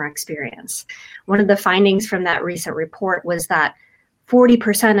customer experience. One of the findings from that recent report was that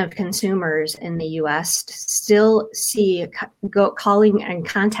 40% of consumers in the US still see calling and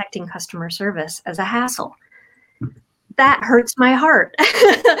contacting customer service as a hassle. That hurts my heart.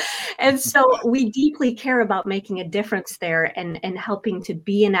 And so we deeply care about making a difference there and helping to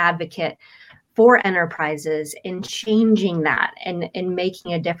be an advocate for enterprises in changing that and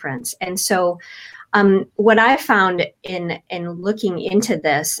making a difference. And so what I found in looking into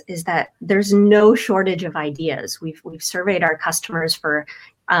this is that there's no shortage of ideas. We've surveyed our customers for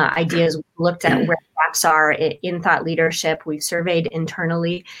ideas. We've looked at where gaps are in thought leadership. We've surveyed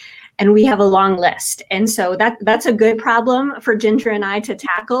internally, and we have a long list. And so that's a good problem for Ginger and I to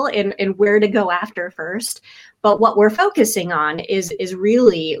tackle and where to go after first. But what we're focusing on is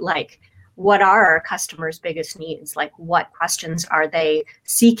really like what are our customers' biggest needs? Like, what questions are they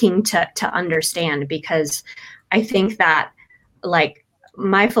seeking to understand? Because I think that, like,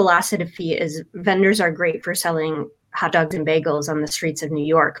 my philosophy is vendors are great for selling hot dogs and bagels on the streets of New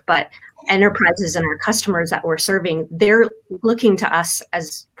York, but enterprises and our customers that we're serving, they're looking to us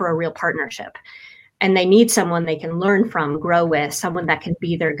as for a real partnership. And they need someone they can learn from, grow with, someone that can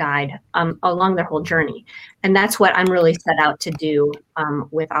be their guide along their whole journey. And that's what I'm really set out to do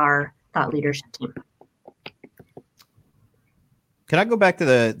with our thought leadership team. Can I go back to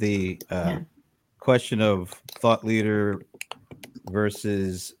the question of thought leader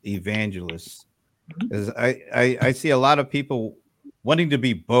versus evangelist? Because I see a lot of people wanting to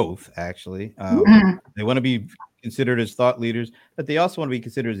be both, actually. They want to be considered as thought leaders, but they also want to be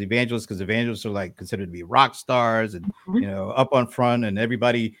considered as evangelists, because evangelists are like considered to be rock stars and up on front, and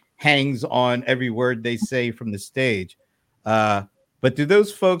everybody hangs on every word they say from the stage. But do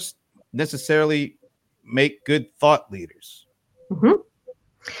those folks necessarily make good thought leaders?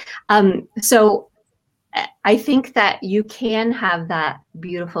 So I think that you can have that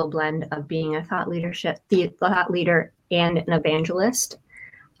beautiful blend of being a thought leader and an evangelist.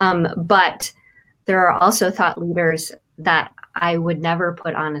 But there are also thought leaders that I would never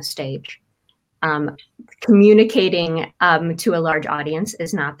put on a stage. Communicating to a large audience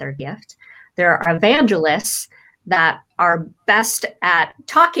is not their gift. There are evangelists that are best at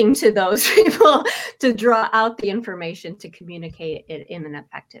talking to those people to draw out the information to communicate it in an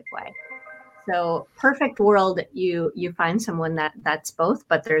effective way. So perfect world, you find someone that's both,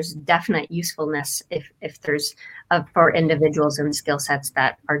 but there's definite usefulness if there's for individuals and skill sets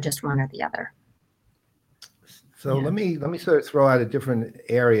that are just one or the other. So let me sort of throw out a different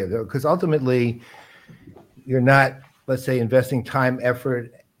area, though, because ultimately you're not, let's say, investing time,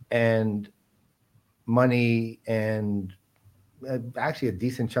 effort, and money, and actually a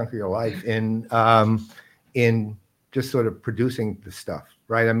decent chunk of your life in just sort of producing the stuff,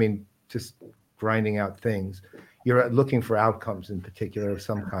 right? I mean, just grinding out things. You're looking for outcomes in particular of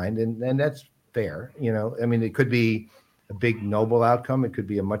some kind, and that's fair. I mean, it could be a big noble outcome. It could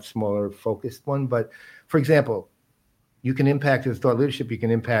be a much smaller focused one. But for example, you can impact as thought leadership, you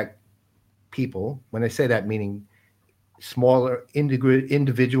can impact people. When I say that, meaning smaller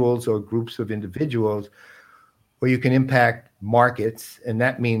individuals or groups of individuals, or you can impact markets, and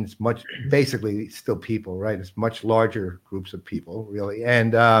that means basically still people, right? It's much larger groups of people, really.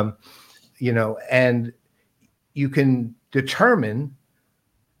 And, and you can determine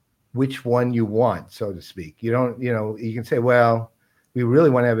which one you want, so to speak. You can say, well, we really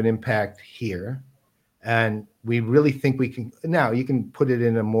want to have an impact here, and we really think we can. Now, you can put it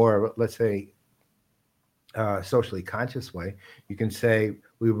in a more, let's say, socially conscious way. You can say,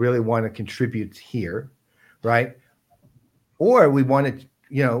 we really want to contribute here, right? Or we want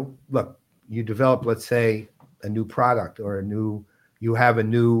to, look, you develop, let's say, a new product or you have a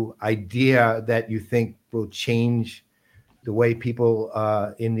new idea that you think will change the way people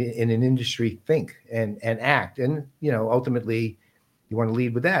in an industry think and act. And, ultimately you want to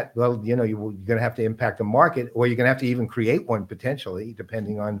lead with that. Well, you're going to have to impact the market, or you're going to have to even create one potentially,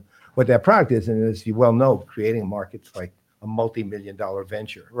 depending on what that product is. And as you well know, creating a market's like a multi-million-dollar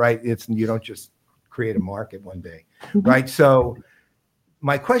venture, right? You don't just create a market one day, right? So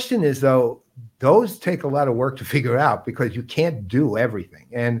my question is, though, those take a lot of work to figure out, because you can't do everything.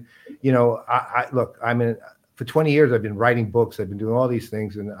 And, for 20 years, I've been writing books. I've been doing all these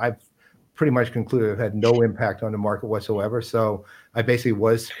things, and I've pretty much concluded I've had no impact on the market whatsoever. So I basically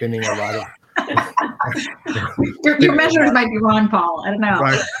was spending a lot of... Your measures might be wrong, Paul. I don't know.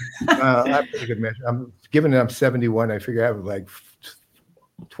 Right. I have a pretty good measure. Given that I'm 71, I figure I have like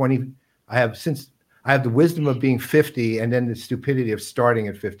 20. I have the wisdom of being 50, and then the stupidity of starting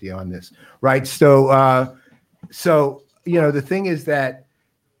at 50 on this, right? So, the thing is that,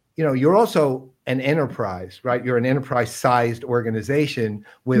 you're also an enterprise, right? You're an enterprise-sized organization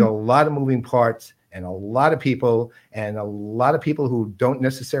with a lot of moving parts and a lot of people who don't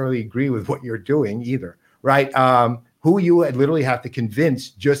necessarily agree with what you're doing either, right? Who you literally have to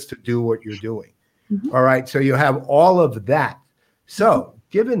convince just to do what you're doing. All right. So you have all of that. So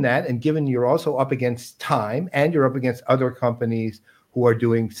given that, and given you're also up against time, and you're up against other companies who are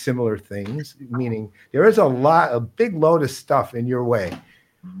doing similar things, meaning there is a big load of stuff in your way.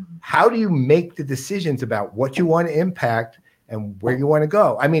 How do you make the decisions about what you want to impact and where you want to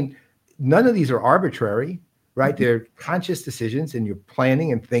go? I mean, none of these are arbitrary, right? They're conscious decisions, and you're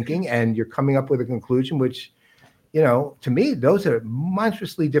planning and thinking, and you're coming up with a conclusion, which, to me, those are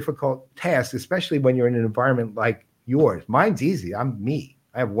monstrously difficult tasks, especially when you're in an environment like yours. Mine's easy. I'm me,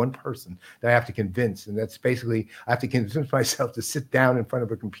 I have one person that I have to convince, and that's basically I have to convince myself to sit down in front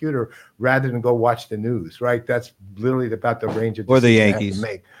of a computer rather than go watch the news. Right? That's literally about the range of or the decisions I have to Yankees.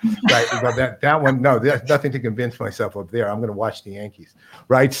 make. Right? But that one, no, there's nothing to convince myself up there. I'm going to watch the Yankees.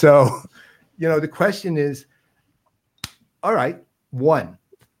 Right? So, the question is, all right, one,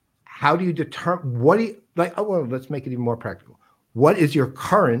 how do you determine what do you like? Oh, well, let's make it even more practical. What's the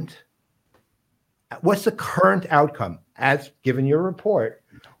current outcome as given your report?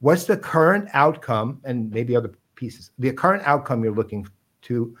 What's the current outcome, and maybe other pieces, the current outcome you're looking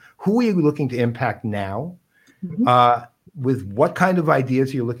to, who are you looking to impact now? With what kind of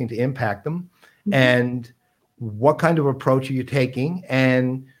ideas you're looking to impact them, and what kind of approach are you taking?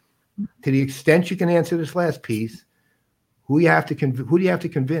 And to the extent you can answer this last piece, who do you have to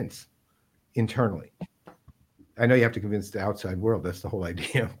convince internally? I know you have to convince the outside world. That's the whole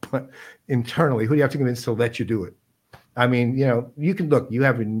idea. But internally, who do you have to convince to let you do it? I mean, you can look, you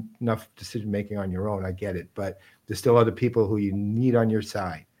have enough decision making on your own. I get it. But there's still other people who you need on your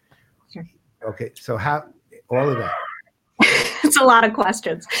side. Sure. Okay. So how all of that? It's a lot of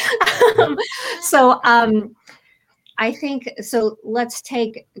questions. I think, so let's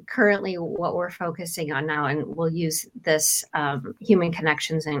take currently what we're focusing on now, and we'll use this Human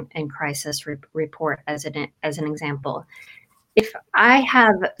Connections and Crisis report as an example. If I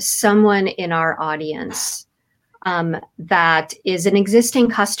have someone in our audience that is an existing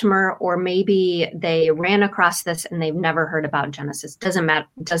customer, or maybe they ran across this and they've never heard about Genesis, doesn't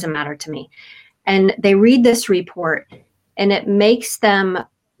matter to me. And they read this report and it makes them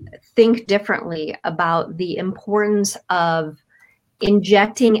think differently about the importance of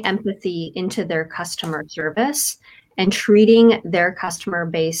injecting empathy into their customer service and treating their customer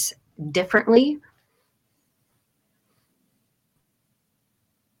base differently,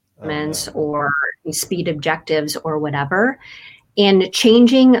 or speed objectives or whatever, and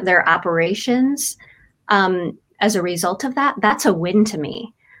changing their operations as a result of that. That's a win to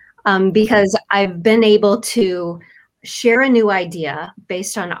me, because I've been able to share a new idea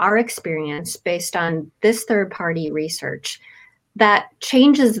based on our experience, based on this third-party research that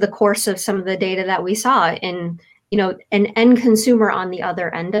changes the course of some of the data that we saw in, an end consumer on the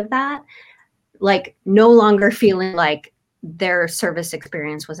other end of that, like no longer feeling like their service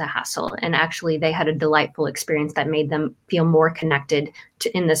experience was a hassle, and actually they had a delightful experience that made them feel more connected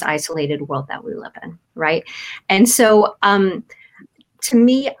in this isolated world that we live in, right? And so to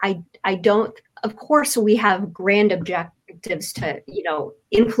me, I don't, of course, we have grand objectives to,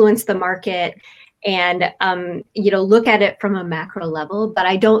 influence the market and, look at it from a macro level. But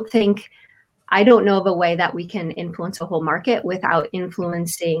I don't know of a way that we can influence a whole market without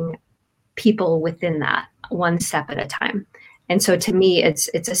influencing people within that one step at a time. And so to me, it's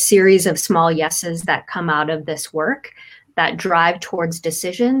a series of small yeses that come out of this work that drive towards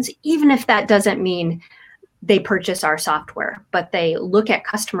decisions, even if that doesn't mean they purchase our software, but they look at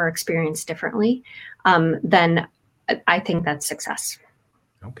customer experience differently, then I think that's success.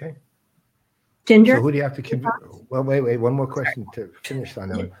 Okay. Ginger? So who do you have to convince? Well, wait, one more question to finish on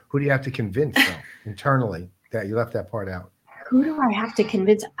that. Who do you have to convince internally? That you left that part out. Who do I have to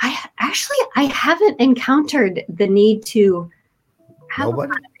convince? I haven't encountered the need to have a lot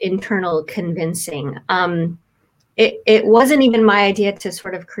of internal convincing. It wasn't even my idea to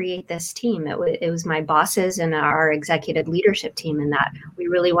sort of create this team. It was my bosses and our executive leadership team, and that we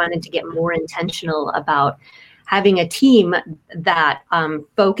really wanted to get more intentional about having a team that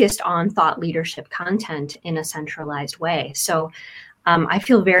focused on thought leadership content in a centralized way. So I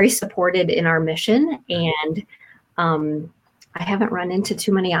feel very supported in our mission, and I haven't run into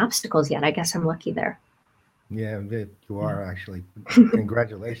too many obstacles yet. I guess I'm lucky there. Yeah, you are actually.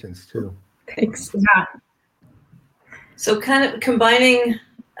 Congratulations too. Thanks. Yeah. So kind of combining,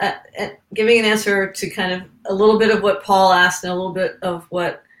 giving an answer to kind of a little bit of what Paul asked and a little bit of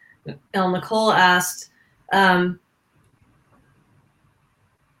what Nicole asked.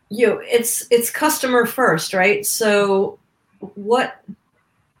 It's customer first, right? So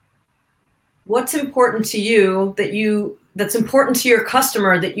what's important to you that's important to your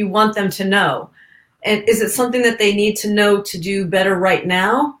customer that you want them to know? And is it something that they need to know to do better right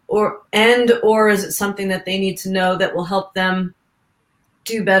now, or is it something that they need to know that will help them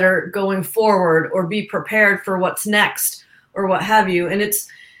do better going forward, or be prepared for what's next, or what have you? And it's,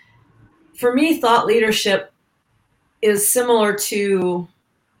 for me, thought leadership is similar to,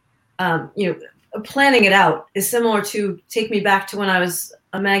 planning it out is similar to, take me back to when I was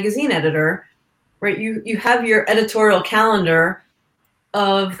a magazine editor, right? You have your editorial calendar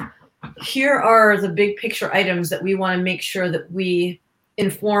of, here are the big picture items that we want to make sure that we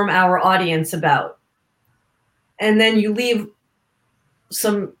inform our audience about. And then you leave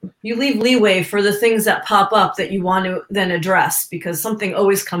you leave leeway for the things that pop up that you want to then address, because something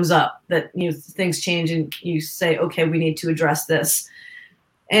always comes up that, things change and you say, okay, we need to address this.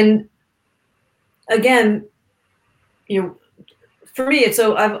 And again, for me, it's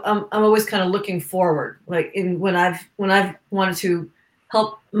so I'm always kind of looking forward, like when I've wanted to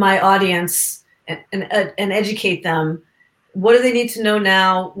help my audience and educate them. What do they need to know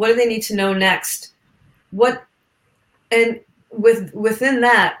now? What do they need to know next? Within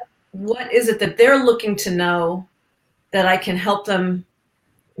that, what is it that they're looking to know that I can help them,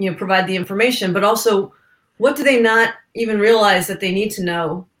 provide the information, but also what do they not even realize that they need to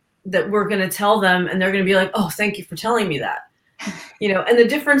know that we're going to tell them, and they're going to be like, oh, thank you for telling me that, and the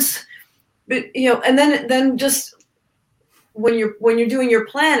difference, but, and then just when you're doing your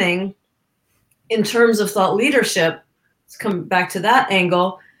planning in terms of thought leadership, let's come back to that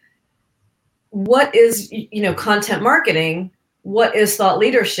angle. What is, content marketing? What is thought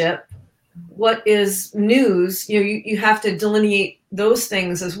leadership? What is news? You have to delineate those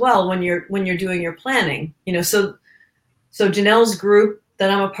things as well when you're doing your planning. So Janelle's group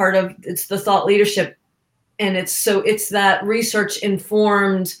that I'm a part of, it's the thought leadership, and it's that research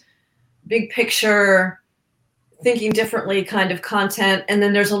informed, big picture, thinking differently kind of content. And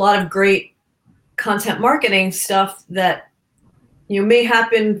then there's a lot of great content marketing stuff that may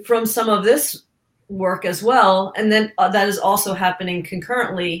happen from some of this work as well, and then that is also happening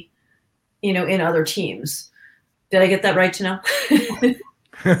concurrently, in other teams. Did I get that right, Janelle?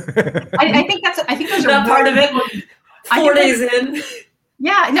 I think those are that part of it. 4 days in.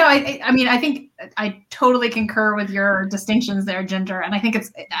 Yeah, no, I mean, I think I totally concur with your distinctions there, Ginger, and I think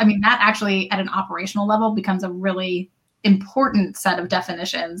that actually at an operational level becomes a really important set of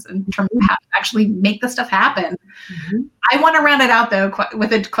definitions in terms of how to actually make the stuff happen. Mm-hmm. I want to round it out though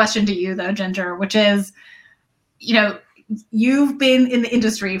with a question to you though, Ginger, which is, you've been in the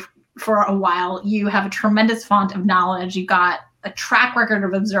industry for a while. You have a tremendous font of knowledge. You've got a track record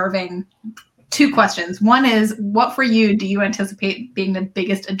of observing. 2 questions. One is, what for you do you anticipate being the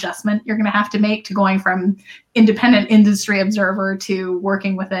biggest adjustment you're going to have to make to going from independent industry observer to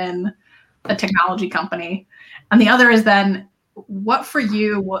working within a technology company? And the other is then, what for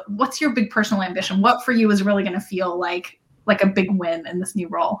you, what's your big personal ambition? What for you is really going to feel like a big win in this new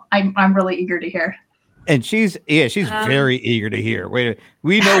role? I'm really eager to hear. And she's very eager to hear. Wait,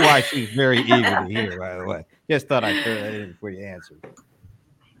 we know why she's very eager to hear, by the way. Just thought I'd throw that in before you answered.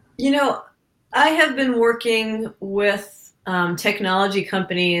 I have been working with technology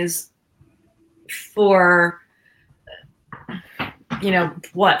companies for,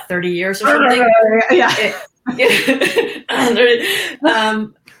 30 years or something? Yeah.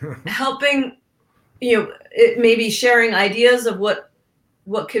 Helping, maybe sharing ideas of what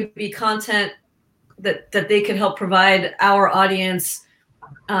could be content that they could help provide our audience,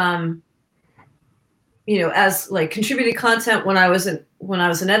 as like contributed content when I was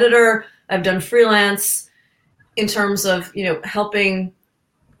an editor. I've done freelance in terms of, helping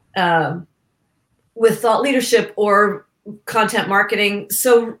with thought leadership or content marketing.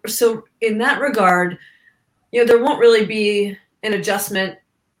 So in that regard, there won't really be an adjustment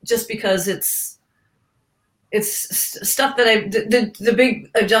just because it's stuff that the big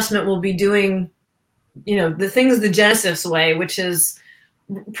adjustment will be doing, the things the Genesis way, which is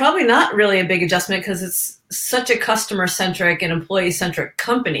probably not really a big adjustment because it's such a customer centric and employee centric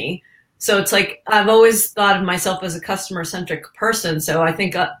company. So it's like, I've always thought of myself as a customer centric person. So I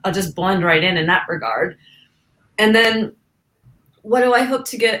think I'll just blend right in that regard. And then what do I hope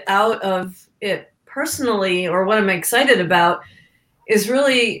to get out of it personally, or what I'm excited about, is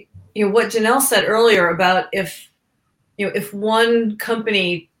really, what Janelle said earlier about if one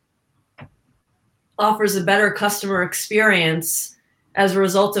company offers a better customer experience as a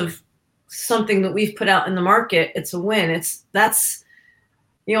result of something that we've put out in the market, it's a win.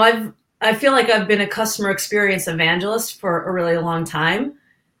 I feel like I've been a customer experience evangelist for a really long time.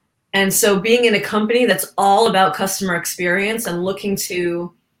 And so being in a company that's all about customer experience and looking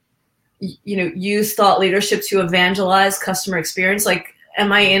to, use thought leadership to evangelize customer experience, like,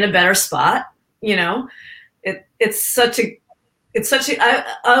 am I in a better spot? I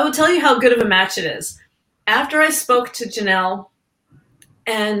will tell you how good of a match it is. After I spoke to Janelle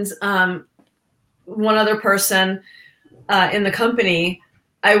and one other person in the company,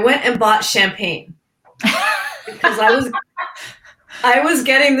 I went and bought champagne because I was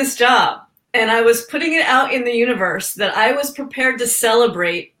getting this job and I was putting it out in the universe that I was prepared to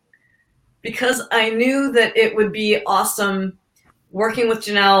celebrate because I knew that it would be awesome working with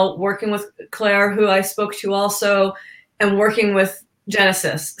Janelle, working with Claire, who I spoke to also, and working with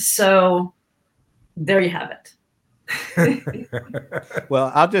Genesis. So there you have it.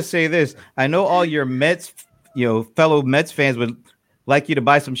 Well, I'll just say this. I know all your Mets, fellow Mets fans would like you to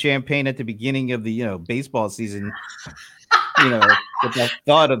buy some champagne at the beginning of the, baseball season, with the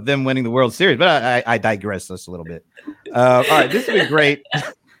thought of them winning the World Series. But I digress just a little bit. All right. This has been great.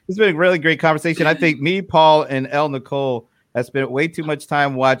 This has been a really great conversation. I think me, Paul, and Elle Nicole have spent way too much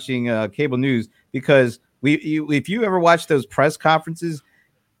time watching cable news because if you ever watch those press conferences,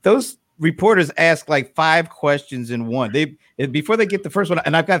 those reporters ask like 5 questions in one. Before they get the first one,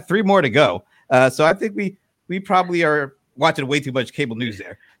 and I've got 3 more to go. So I think we probably are watching way too much cable news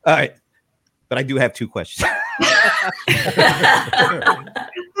there. All right, but I do have 2 questions.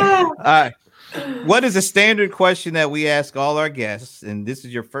 All right. What is a standard question that we ask all our guests? And this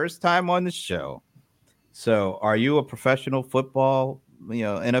is your first time on the show. So, are you a professional football,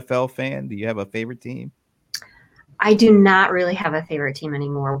 NFL fan? Do you have a favorite team? I do not really have a favorite team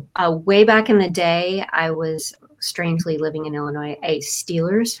anymore. Way back in the day, I was strangely living in Illinois, a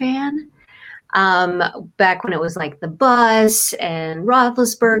Steelers fan. Back when it was like the bus and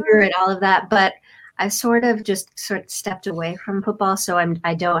Roethlisberger and all of that, but I sort of stepped away from football, so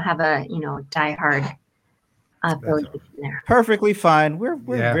I don't have a diehard affiliation there. Perfectly fine. We're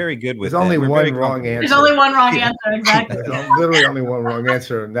very good with. There's only one wrong answer. There's only one wrong answer. Exactly. There's literally only one wrong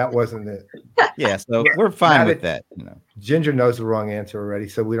answer, and that wasn't it. Yeah, so we're fine with that. Ginger knows the wrong answer already,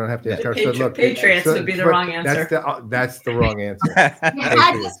 so we don't have to ask her. So look, Patriots would be the wrong answer. That's the wrong answer. You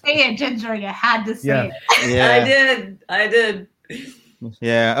had to say it, Ginger. You had to say it. Yeah. I did.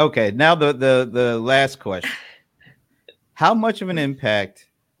 Yeah. Okay. Now the last question: how much of an impact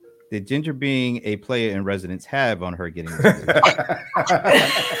did Ginger being a player in residence have on her getting this position?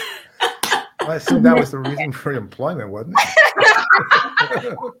 I assume that was the reason for employment, wasn't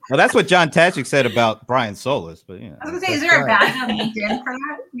it? Well, that's what John Tachik said about Brian Solis, but I was gonna say, is there a badge on LinkedIn for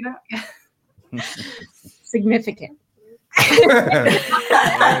that? Significant.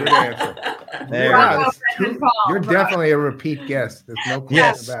 You're definitely a repeat guest. There's no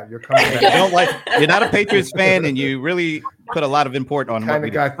question about it. You're coming back. You're not a Patriots fan, and you really put a lot of import on what we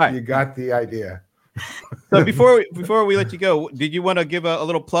do. You got the idea. So before we let you go, did you want to give a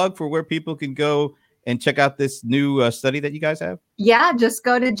little plug for where people can go and check out this new study that you guys have? Yeah, just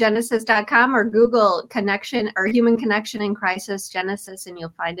go to genesis.com or Google connection or human connection in crisis Genesis, and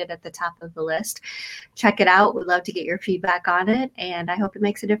you'll find it at the top of the list. Check it out. We'd love to get your feedback on it, and I hope it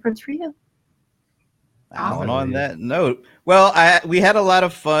makes a difference for you. And on that note, well, we had a lot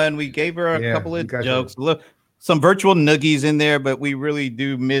of fun. We gave her a couple of jokes, some virtual noogies in there, but we really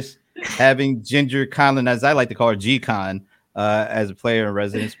do miss having Ginger Conlon, as I like to call her, G-Con, as a player in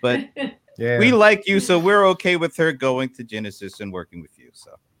residence. But we like you, so we're okay with her going to Genesis and working with you.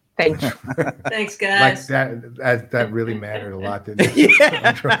 So thanks. Thanks, guys. Like that really mattered a lot, didn't it?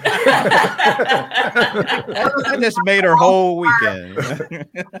 Yeah. I just made her whole weekend.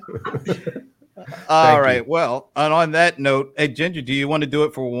 All right. Well, and on that note, hey, Ginger, do you want to do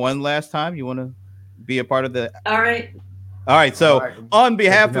it for one last time? You want to be a part of the? All right. All right. So on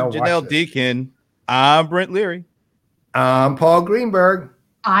behalf of Janelle Deacon, I'm Brent Leary. I'm Paul Greenberg.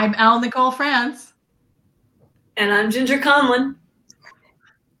 I'm Elle Nicole France. And I'm Ginger Conlon.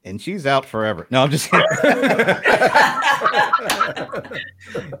 And she's out forever. No, I'm just kidding.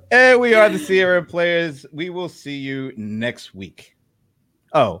 And we are the Sierra Players. We will see you next week.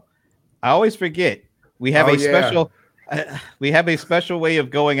 Oh, I always forget. We have special. We have a special way of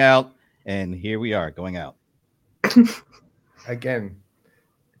going out, and here we are going out. Again,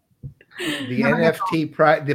 the NFT